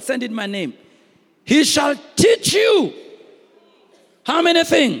Father will send in my name, he shall teach you. How many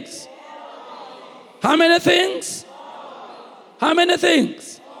things? How many things? How many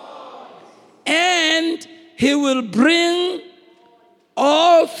things? And he will bring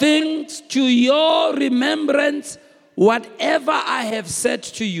all things to your remembrance, whatever I have said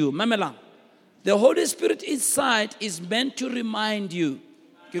to you. Mamelang. The Holy Spirit inside is meant to remind you.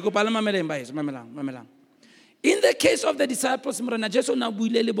 In the case of the disciples,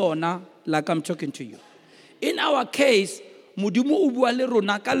 like I'm talking to you. In our case,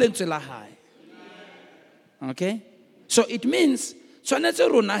 okay? So it means,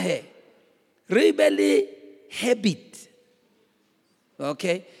 rebelli habit.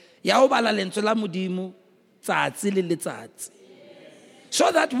 Okay? So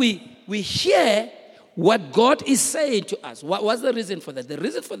that we hear what God is saying to us. What's the reason for that? The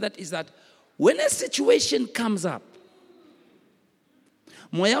reason for that is that when a situation comes up,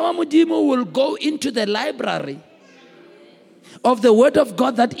 Moya wa Modimo will go into the library of the word of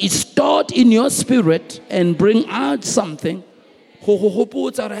God that is stored in your spirit and bring out something.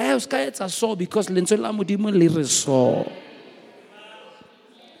 Because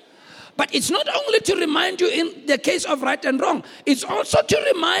but it's not only to remind you in the case of right and wrong. It's also to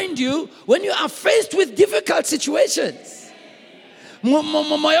remind you when you are faced with difficult situations.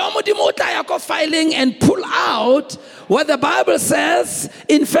 Filing and pull out what the Bible says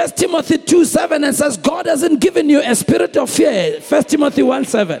in 1 Timothy 2:7 and says God hasn't given you a spirit of fear. 1 Timothy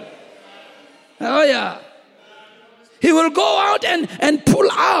 1:7. Oh yeah. He will go out and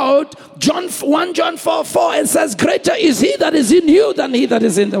pull out 1 John 4:4 and says greater is he that is in you than he that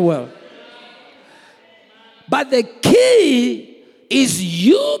is in the world. But the key is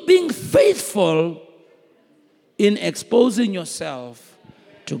you being faithful in exposing yourself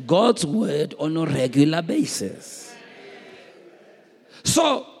to God's word on a regular basis.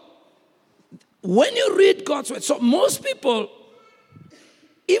 So, when you read God's word, so most people,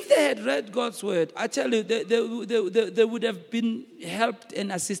 If they had read God's word, I tell you, they would have been helped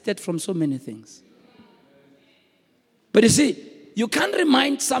and assisted from so many things. But you see, you can't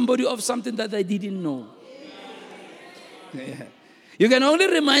remind somebody of something that they didn't know. Yeah. You can only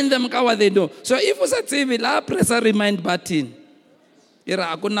remind them what they know. So if you say, la press a remind button, ira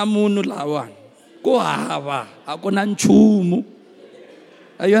akuna munu lawan, ko hava, akuna nchumu.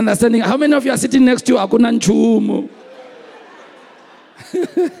 Are you understanding? How many of you are sitting next to akuna nchumu?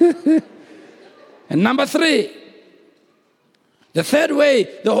 And number 3, the third way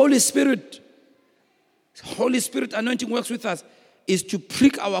the Holy Spirit anointing works with us is to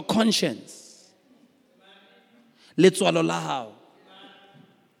prick our conscience. Letswalo la hao.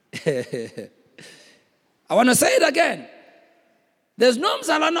 I want to say it again. There's no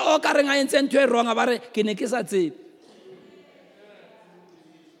mzalwana o ka reng a entse ntho e wrong a bare ke ne ke sa tsebe.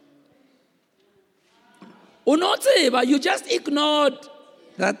 O no tseba, you just ignored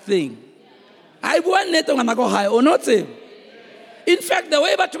that thing. I bua nnete ngwana go hae, o no tseba. In fact, the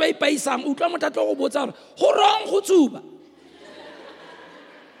way batho ba ipaisang, o tla motho a tlo go botsa gore go wrong go tsuba.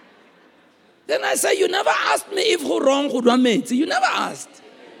 Then I say, you never asked me if go wrong go nwa metsi. You never asked.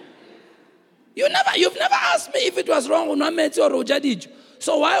 You've never asked me if it was wrong go nwa metsi or o ja dijo.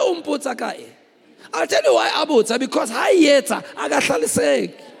 So why o mpotsa ka e? I'll tell you why a botsa, because ha yetsa a ka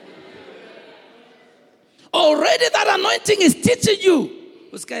hlaliseki. Already that anointing is teaching you.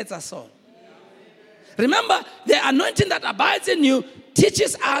 Remember, the anointing that abides in you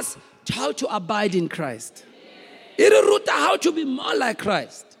teaches us how to abide in Christ. It how to be more like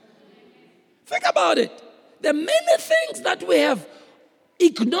Christ. Think about it. There are many things that we have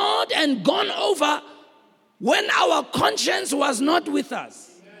ignored and gone over when our conscience was not with us.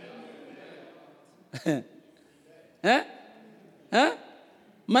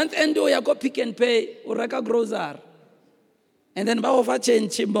 Month end, you go Pick n Pay or reka grocery, and then ba offer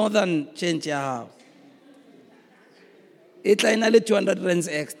change more than change ya hao. It's like nearly 200 rands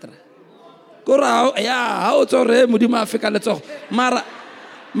extra. Kora ya how to re modimo Africa letso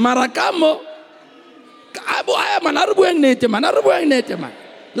mara kamo abo aya manare bueng nete man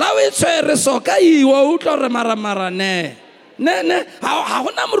la we tsere so ka iwo utlo re mara ne ha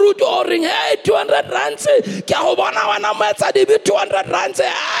hona moruti o reng hey 200 rands ke a go bona wana mo etsa dibe 200 rands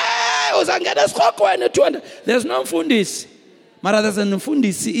o zangena skoko wena 200. There's no mfundisi, mara there's an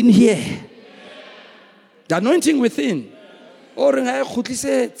mfundisi in here. The anointing within o reng ha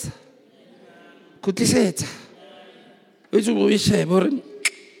khutlisetsa o tsubo e shebe o reng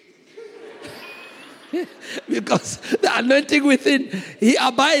because the anointing within, he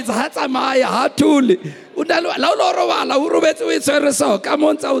abides. He's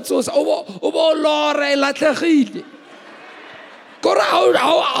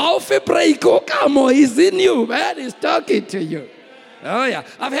in you, man. He's talking to you. Oh yeah,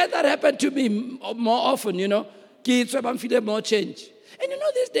 I've had that happen to me more often. You know, kids I'm feeling more change, and you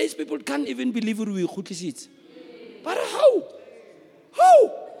know these days people can't even believe we khutlisitse. But how?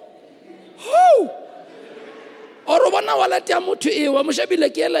 Or bona wallet ya motho e wa mo shebile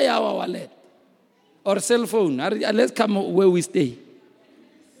ke ela ya wa wallet or cell phone. Let's come where we stay.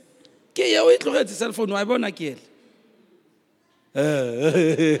 Ke ya o itlogetse cell phone wa bona ke ela.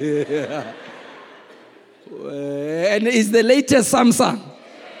 And it's the latest Samsung.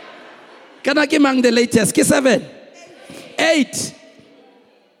 Can I give among the latest? Ke 7, 8.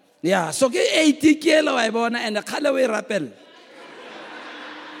 Yeah, so ke 80 ke ela wa bona and khale we rappel.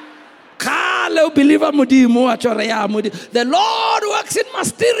 The Lord works in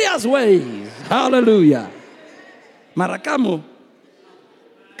mysterious ways. Hallelujah. Marakamo.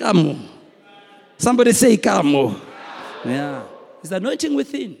 Kamo. Somebody say kamo. Yeah. It's the anointing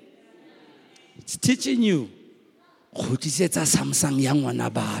within. It's teaching you. That's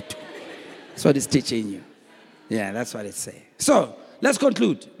what it's teaching you. Yeah, that's what it's saying. So, let's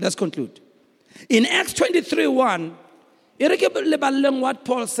conclude. In Acts 23:1, what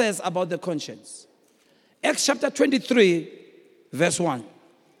Paul says about the conscience. Acts chapter 23, verse 1.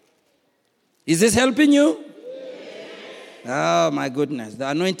 Is this helping you? Yes. Oh my goodness, the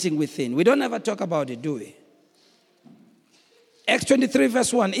anointing within. We don't ever talk about it, do we? Acts 23,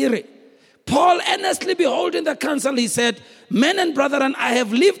 verse 1. Paul, earnestly beholding the council, he said, men and brethren, I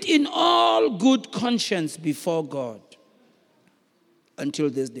have lived in all good conscience before God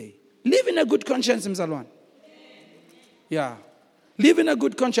until this day. Live in a good conscience, Mzalwan. Yeah. Live in a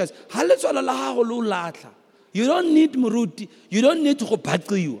good conscience. You don't need muruti. You don't need to go back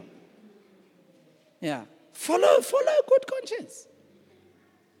to you. Yeah. Follow a good conscience.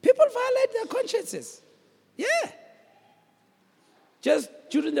 People violate their consciences. Yeah. Just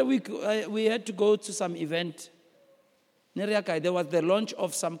during the week, we had to go to some event. There was the launch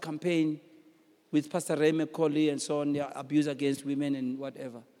of some campaign with Pastor Ray McCauley and so on, abuse against women and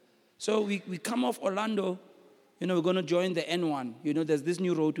whatever. So we come off Orlando, we're going to join the N1. There's this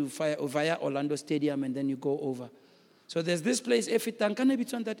new road via Orlando Stadium, and then you go over. So there's this place, Effitan, can I be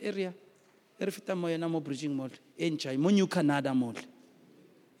on that area? Effitan Moyanamo Bridging Mall, Enchai, New Canada Mall.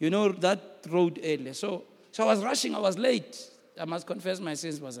 That road area. So I was rushing, I was late. I must confess my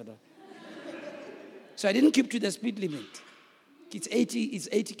sins, Pastor. So I didn't keep to the speed limit. It's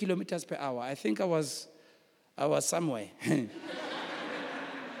 80 kilometers per hour. I think I was somewhere.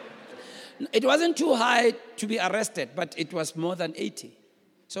 It wasn't too high to be arrested, but it was more than 80.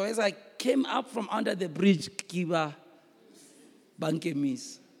 So as I came up from under the bridge, Kiba Banke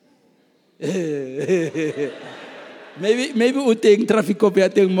miss. Maybe we take traffic copy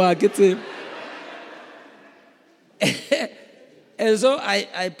at the market. And so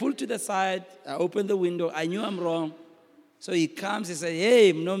I pulled to the side, I opened the window, I knew I'm wrong. So he comes, he said,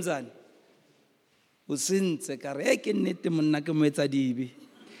 "Hey, Mnomzan, usintse kare ke nnete monna ke moetsa dibe.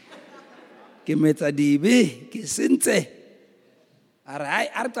 Ke moetsa dibe, ke sintse." Are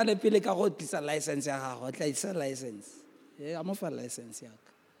a re tsale pele ka go tlisa license ya gago, tla isa license. A mo fa license ya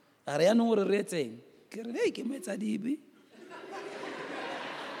ka. Are ya no re etseng? Ke re, "Hey, ke moetsa dibe."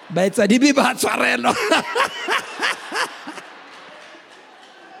 Ba etsa dibe ba tshwarelo.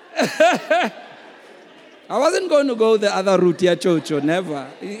 I wasn't going to go the other route here, Chocho, never.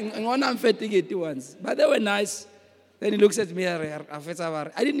 I'm fetting it once. But they were nice. Then he looks at me, I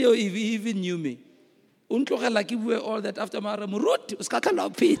didn't know if he even knew me. Like we were all that after Mara Murut,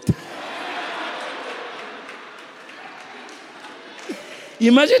 Uskakala Pit.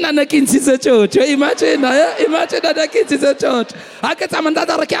 Imagine Anakin is a church. Imagine Anakin is a church. I get some that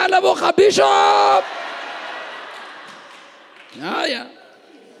are Bishop.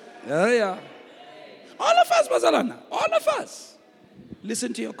 Yeah. All of us, Bazalana. All of us.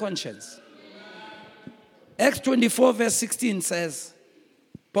 Listen to your conscience. Acts 24 verse 16 says,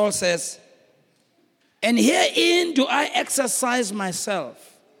 Paul says, "And herein do I exercise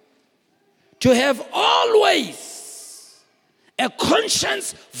myself, to have always a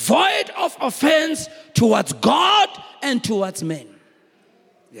conscience void of offense towards God and towards men."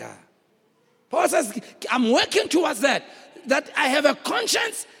 Yeah. Paul says, I'm working towards that I have a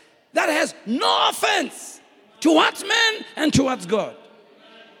conscience that has no offense towards men and towards God.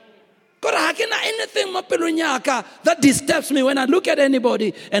 God, I cannot anything that disturbs me when I look at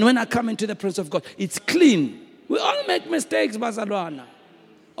anybody and when I come into the presence of God. It's clean. We all make mistakes, Bazalwana.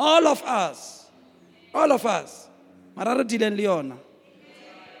 All of us.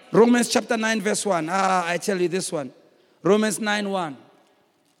 Romans chapter 9 verse 1. I tell you this one. Romans 9:1.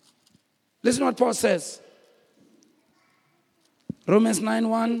 Listen to what Paul says. Romans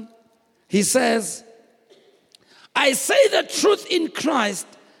 9:1. He says, "I say the truth in Christ,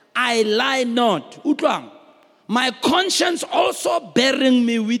 I lie not. Utwang, my conscience also bearing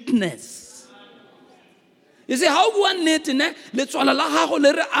me witness." You see, how one need ne let's all la gago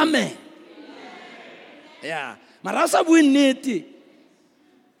le re amen. Yeah. Marasa bu need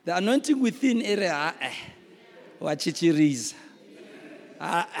the anointing within area wa chichiriza.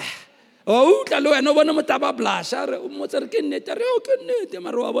 Oh, utla lo eno bona motaba blasha re mo tsere ke nnete re o ke nnete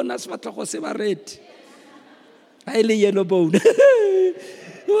mara wa bona se batla go se ba rete. Ha ile yellow bone. Wa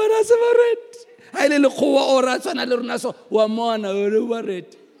se ba rete. Ha ile le khowa ora tsana le rona so wa mona o re ba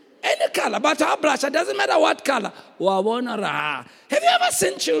rete. Any color, but our blusher doesn't matter what color. Have you ever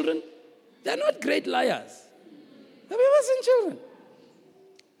seen children? They're not great liars. Have you ever seen children?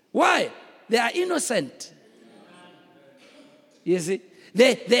 Why? They are innocent. You see?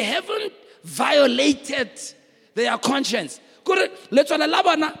 They haven't violated their conscience.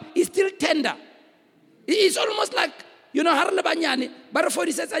 It's still tender. It's almost like, harle banyane, but for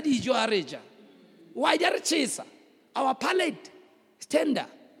this why they are chaser? Our palate is tender.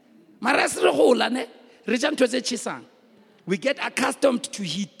 We get accustomed to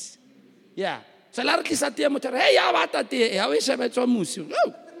heat. Yeah. So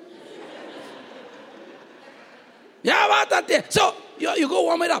So you go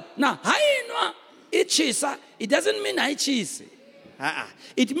warm it up. Now, it doesn't mean I cheese.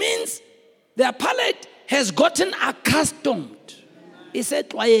 It means their palate has gotten accustomed. He said,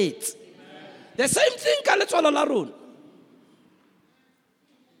 quiet. The same thing,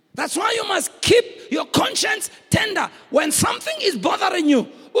 that's why you must keep your conscience tender. When something is bothering you,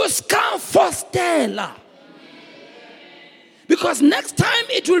 because next time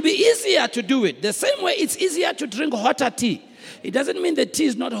it will be easier to do it. The same way it's easier to drink hotter tea. It doesn't mean the tea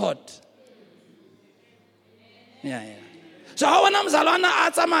is not hot. Yeah. So how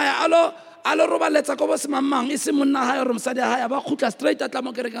a lo robaletsa ko bo semamang, e se monna hae or mosadi hae, ba khutla straight at la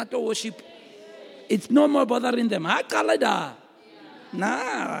mo kerekeng a tlo worship. It's no more bothering them. Ha qala da.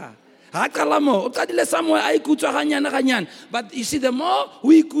 Nah. Ha qala mo, o qadile somewhere a ikutswa ganyane ganyane. But you see, the more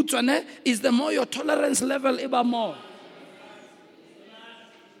we ikutswa is the more your tolerance level e ba more.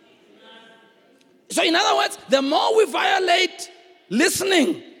 So in other words, the more we violate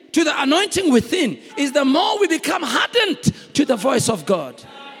listening to the anointing within, is the more we become hardened to the voice of God.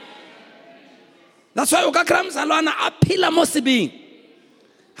 That's why ukakram salwana apila mo sibing.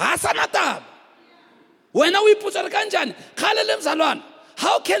 Ha sanata. When we put kanjani, khalele mzalwana.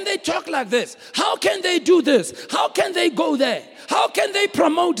 How can they talk like this? How can they do this? How can they go there? How can they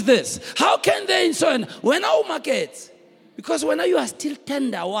promote this? How can they so on? When our markets, because when you are still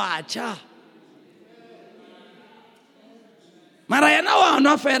tender, wacha.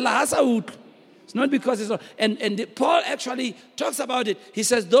 It's not because it's not. And Paul actually talks about it. He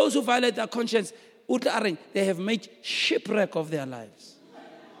says those who violate their conscience, they have made shipwreck of their lives.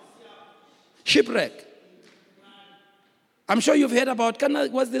 Shipwreck. I'm sure you've heard about,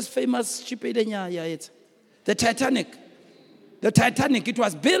 what's this famous ship? The Titanic. The Titanic, it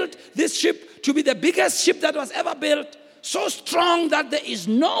was built, this ship, to be the biggest ship that was ever built, so strong that there is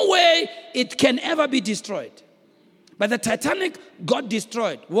no way it can ever be destroyed. But the Titanic got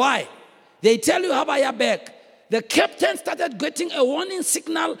destroyed. Why? They tell you how about your back. The captain started getting a warning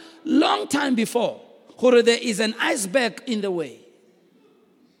signal long time before. There is an iceberg in the way.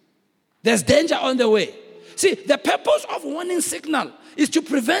 There's danger on the way. See, the purpose of warning signal is to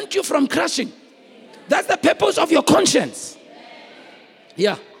prevent you from crashing. That's the purpose of your conscience.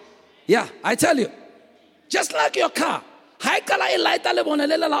 Yeah, I tell you. Just like your car.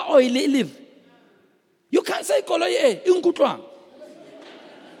 You can't say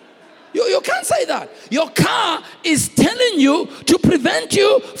you can't say that. Your car is telling you to prevent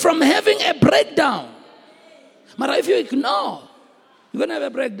you from having a breakdown. But if you ignore, you're going to have a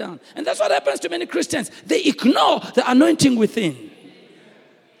breakdown. And that's what happens to many Christians. They ignore the anointing within.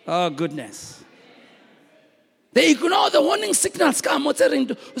 Oh, goodness. They ignore the warning signals. Don't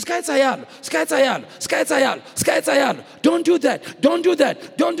do that. Don't do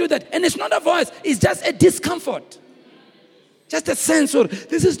that. Don't do that. And it's not a voice. It's just a discomfort. Just a sense of,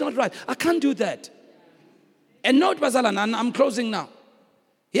 this is not right. I can't do that. And note, Bazalan, and I'm closing now.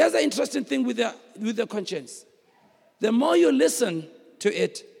 Here's the interesting thing with the conscience. The more you listen to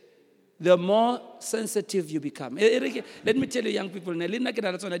it, the more sensitive you become. Let me tell you, young people,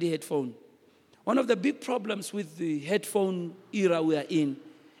 headphone. One of the big problems with the headphone era we are in,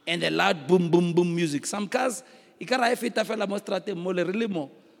 and the loud boom, boom, boom music. Some cars, but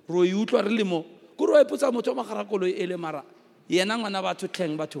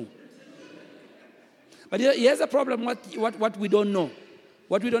here's a problem, what we don't know.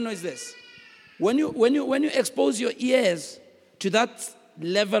 What we don't know is this. When you expose your ears to that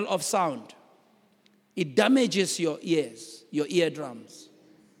level of sound, it damages your ears, your eardrums.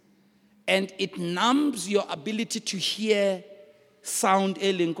 And it numbs your ability to hear sound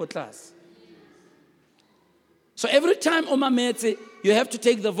class. So every time Omamete, you have to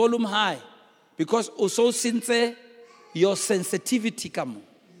take the volume high, because also since your sensitivity come.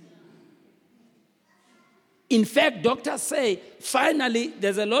 In fact, doctors say, finally,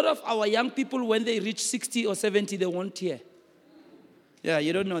 there's a lot of our young people, when they reach 60 or 70, they won't hear. Yeah,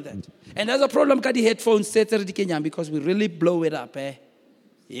 you don't know that. And there's a problem with the headphones, because we really blow it up.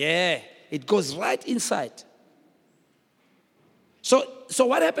 Yeah, it goes right inside. So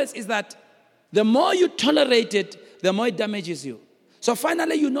what happens is that the more you tolerate it, the more it damages you. So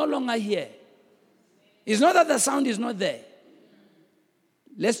finally, you no longer hear. It's not that the sound is not there.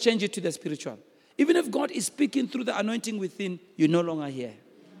 Let's change it to the spiritual. Even if God is speaking through the anointing within, you no longer hear.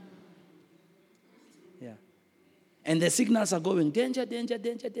 Yeah. And the signals are going, danger, danger,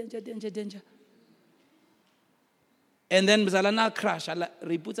 danger, danger, danger, danger. And then Zalana crash,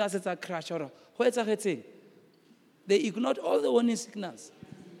 reputs us as a crash. They ignored all the warning signals.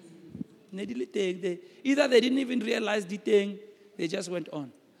 Either they didn't even realize the thing, they just went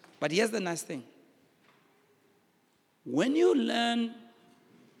on. But here's the nice thing. When you learn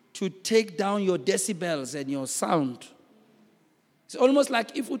to take down your decibels and your sound, it's almost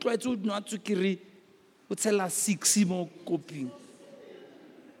like if we try to not to carry, we tell us 6 more coping.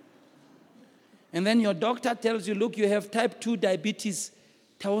 And then your doctor tells you, look, you have type 2 diabetes.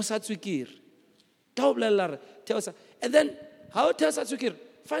 And then, how tells us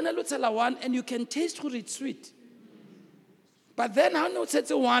finally tell one, and you can taste who it's sweet. But then how not say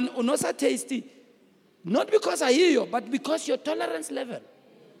one, or not so tasty, not because I hear you, but because your tolerance level.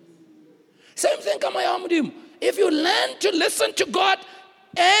 Same thing, if you learn to listen to God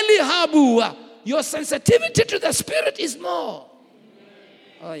Elihabua, your sensitivity to the Spirit is more.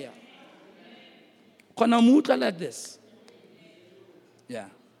 Oh yeah. Konamuta like this. Yeah.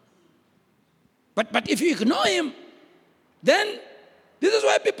 But if you ignore him, then this is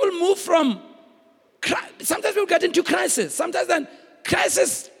why people move from. Sometimes people get into crisis. Sometimes then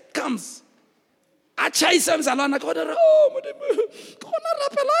crisis comes. Achaisa mzalwana kodwa oh mudimu kona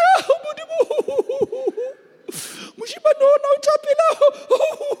rapela mudimu mushiba no uchapila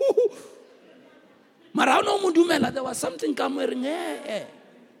mara no mudumela there was something coming eh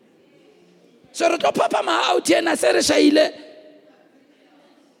so re to papa ma out here na se re shaile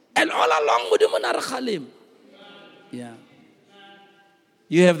and all along mudimu na re khalim. Yeah,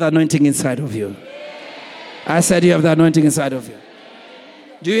 you have the anointing inside of you. I said you have the anointing inside of you.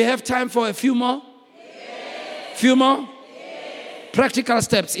 Do you have time for a few more? Few more? Practical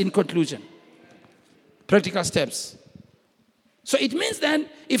steps in conclusion. Practical steps. So it means then,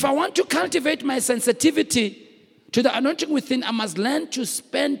 if I want to cultivate my sensitivity to the anointing within, I must learn to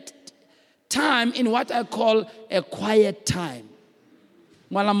spend time in what I call a quiet time.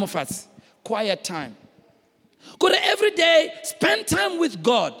 Quiet time. Could every day spend time with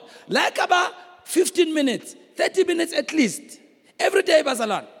God, like about 15 minutes, 30 minutes at least, every day,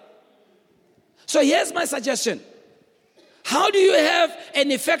 Basalan. So here's my suggestion. How do you have an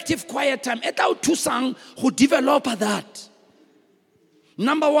effective quiet time? Etau Tusang who develop that.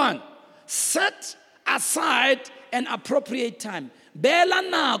 Number one, set aside an appropriate time. Bela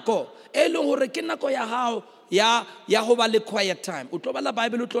nako elo hore ke nako ya hao ya ho ba le quiet time. Utlo bala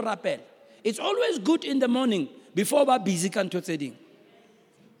Bible utlo rappel. It's always good in the morning before ba busy kan totseding.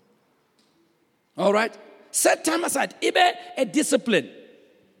 All right? Set time aside. Ibe a discipline.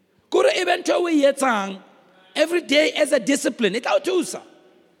 Kure eventually we yetsang every day as a discipline. It out to sa.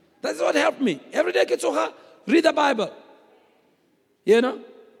 That's what helped me. Every day kitsoha, read the Bible. You know?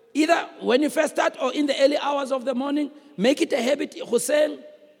 Either when you first start or in the early hours of the morning, make it a habit. Hussein,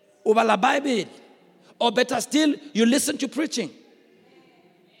 ubala Bible. Or better still, you listen to preaching.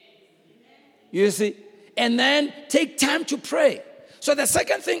 You see? And then take time to pray. So the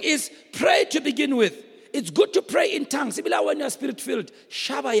second thing is pray to begin with. It's good to pray in tongues. Similar when you're spirit-filled.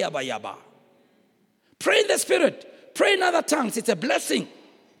 Shaba yaba yaba. Pray in the Spirit. Pray in other tongues. It's a blessing.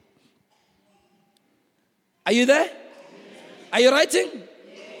 Are you there? Are you writing?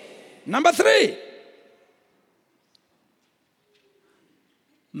 Number 3.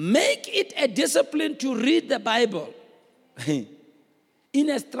 Make it a discipline to read the Bible in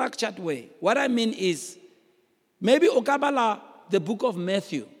a structured way. What I mean is, maybe okabala the book of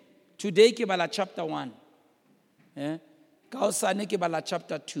Matthew. Today kibala chapter 1. Kaosane kibala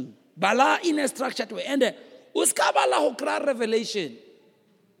chapter 2. Bala in a structured way. And uskabala hokra revelation.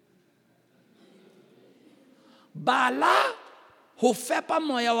 Bala hofepa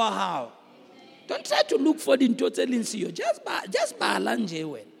moya wa hao. Don't try to look for the total in you. Just bala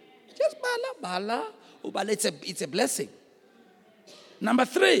njewe. Just bala. It's a blessing. Number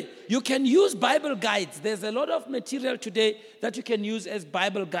 3, you can use Bible guides. There's a lot of material today that you can use as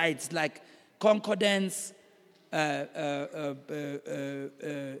Bible guides, like concordance.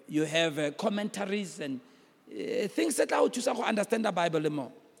 You have commentaries and things that allow you to understand the Bible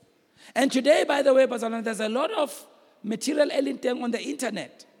more. And today, by the way, there's a lot of material on the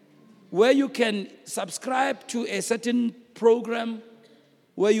internet where you can subscribe to a certain program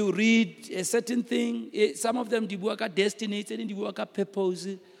where you read a certain thing. Some of them dibuaka destiny, dibuaka purpose,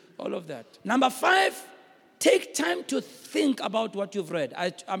 all of that. Number 5, take time to think about what you've read.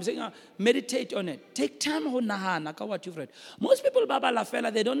 I'm saying meditate on it. Take time on what you've read. Most people, Baba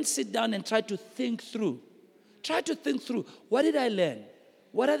Lafela, they don't sit down and try to think through. Try to think through. What did I learn?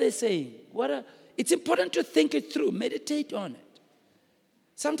 What are they saying? It's important to think it through. Meditate on it.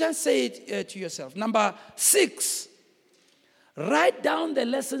 Sometimes say it to yourself. Number 6, write down the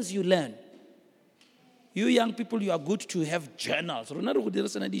lessons you learn. You young people, you are good to have journals.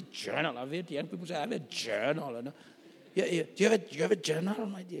 Journal. I've heard young people say, I have a journal. Do you have a journal,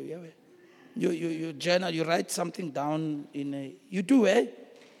 my dear? You journal, you write something down in a... You do, eh?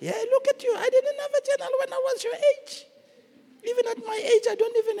 Yeah, look at you. I didn't have a journal when I was your age. Even at my age, I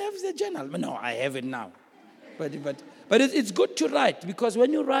don't even have the journal. No, I have it now. But it's good to write, because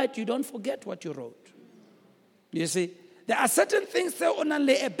when you write, you don't forget what you wrote. You see? There are certain things that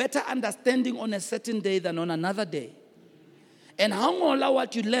only a better understanding on a certain day than on another day. And how allow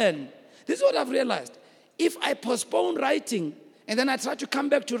what you learn. This is what I've realized. If I postpone writing and then I try to come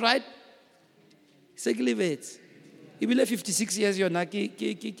back to write, it will be 56 years you're not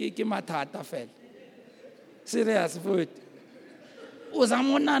matata fell. Serious food.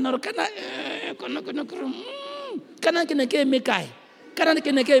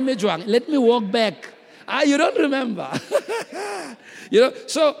 Let me walk back. You don't remember.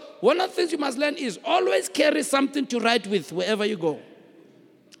 So one of the things you must learn is always carry something to write with wherever you go.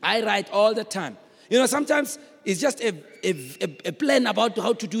 I write all the time. Sometimes it's just a plan about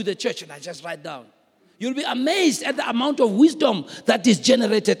how to do the church, and I just write down. You'll be amazed at the amount of wisdom that is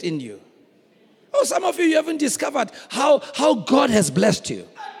generated in you. Oh, some of you haven't discovered how God has blessed you.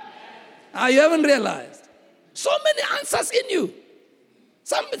 You haven't realized. So many answers in you.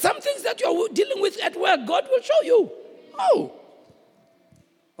 Some things that you're dealing with at work, God will show you. Oh.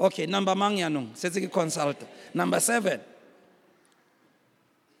 Okay, number 7.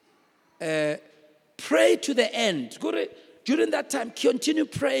 Pray to the end. During that time, continue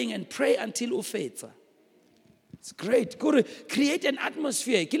praying and pray until ufetsa. It's great. Create an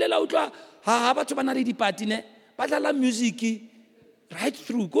atmosphere. Music right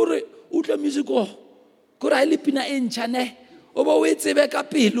through. Utla music I lipina enchane. Oba we tsebe ka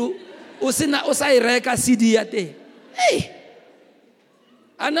pelo. O sa ireka CD ya teng. Hey.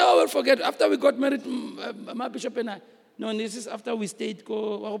 I never will forget after we got married, my bishop and I. No, this is after we stayed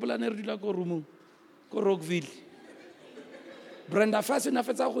ko Rockville. Brenda first enough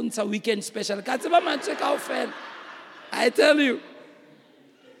it's a weekend special. I tell you.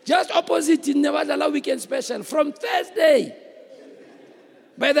 Just opposite in Nevada weekend special from Thursday.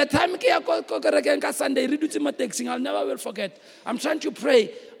 By the time Sunday, I'll never will forget. I'm trying to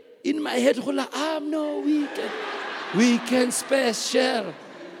pray. In my head, I'm no weekend special.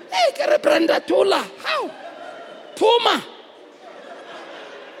 Hey, Brenda Tula. How? Puma.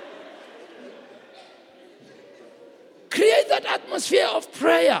 Create that atmosphere of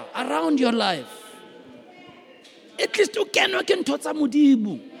prayer around your life. At least you can tota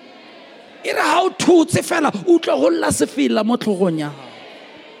modibo. Ira how to tsefela utlo holla se fela mo tlogong ya hao.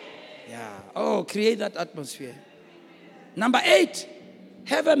 Yeah. Oh, create that atmosphere. Number 8,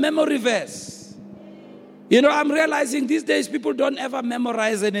 have a memory verse. I'm realizing these days people don't ever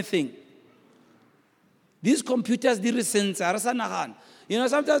memorize anything. These computers, sometimes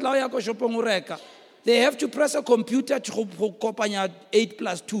they have to press a computer to kopanya 8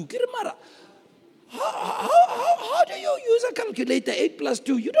 plus 2. How do you use a calculator? 8 plus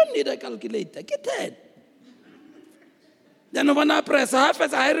 2. You don't need a calculator. Get 10. Then when I press,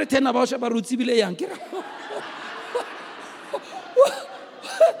 I return about Shabarutsi Yang. 8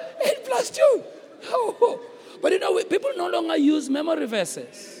 plus 2. But people no longer use memory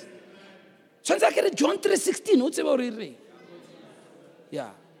verses. So John 3:16. Yeah.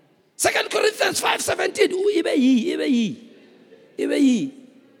 2 Corinthians 5:17.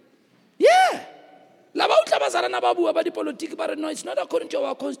 Yeah. No, it's not according to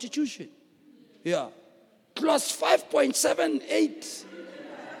our constitution. Yeah. Plus 5.78.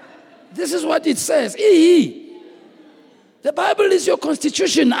 This is what it says. The Bible is your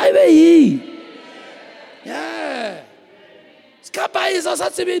constitution. Yeah. Skapa is also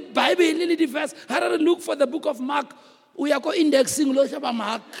the Bible in the verse. How do look for the book of Mark? We are indexing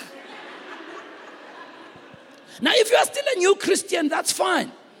Mark. Now, if you are still a new Christian, that's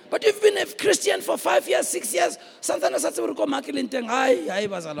fine. But if you've been a Christian for 5 years, 6 years, sometimes we call Mark Linteng. Hi,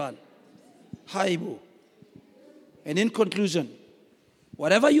 Bazalan. Hi, Bo. And in conclusion,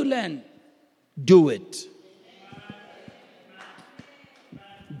 whatever you learn, do it.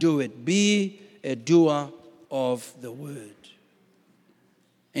 Do it. Be a doer of the word.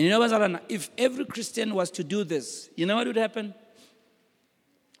 And if every Christian was to do this, you know what would happen?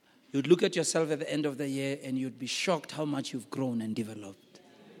 You'd look at yourself at the end of the year and you'd be shocked how much you've grown and developed.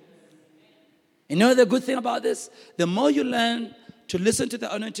 You know the good thing about this? The more you learn to listen to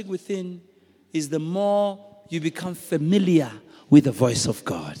the anointing within, is the more you become familiar with the voice of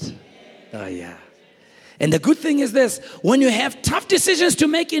God. Oh, yeah. And the good thing is this, when you have tough decisions to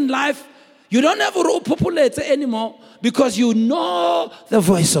make in life, you don't have to populate anymore because you know the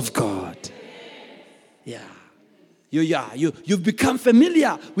voice of God. Yeah. You've become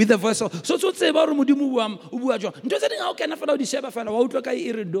familiar with the voice of so say about Mudimu Ubua John. Doesn't how can I follow the Sheba fellow?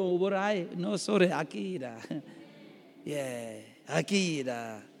 No, sorry, Akida. Yeah,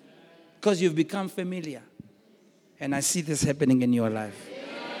 Akida. Because you've become familiar. And I see this happening in your life.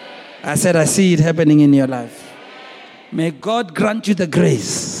 I said, I see it happening in your life. May God grant you the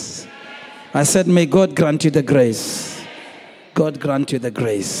grace. I said, may God grant you the grace. God grant you the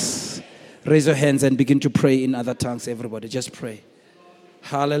grace. Raise your hands and begin to pray in other tongues, everybody. Just pray.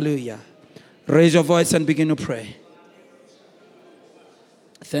 Hallelujah. Raise your voice and begin to pray.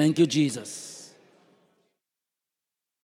 Thank you, Jesus.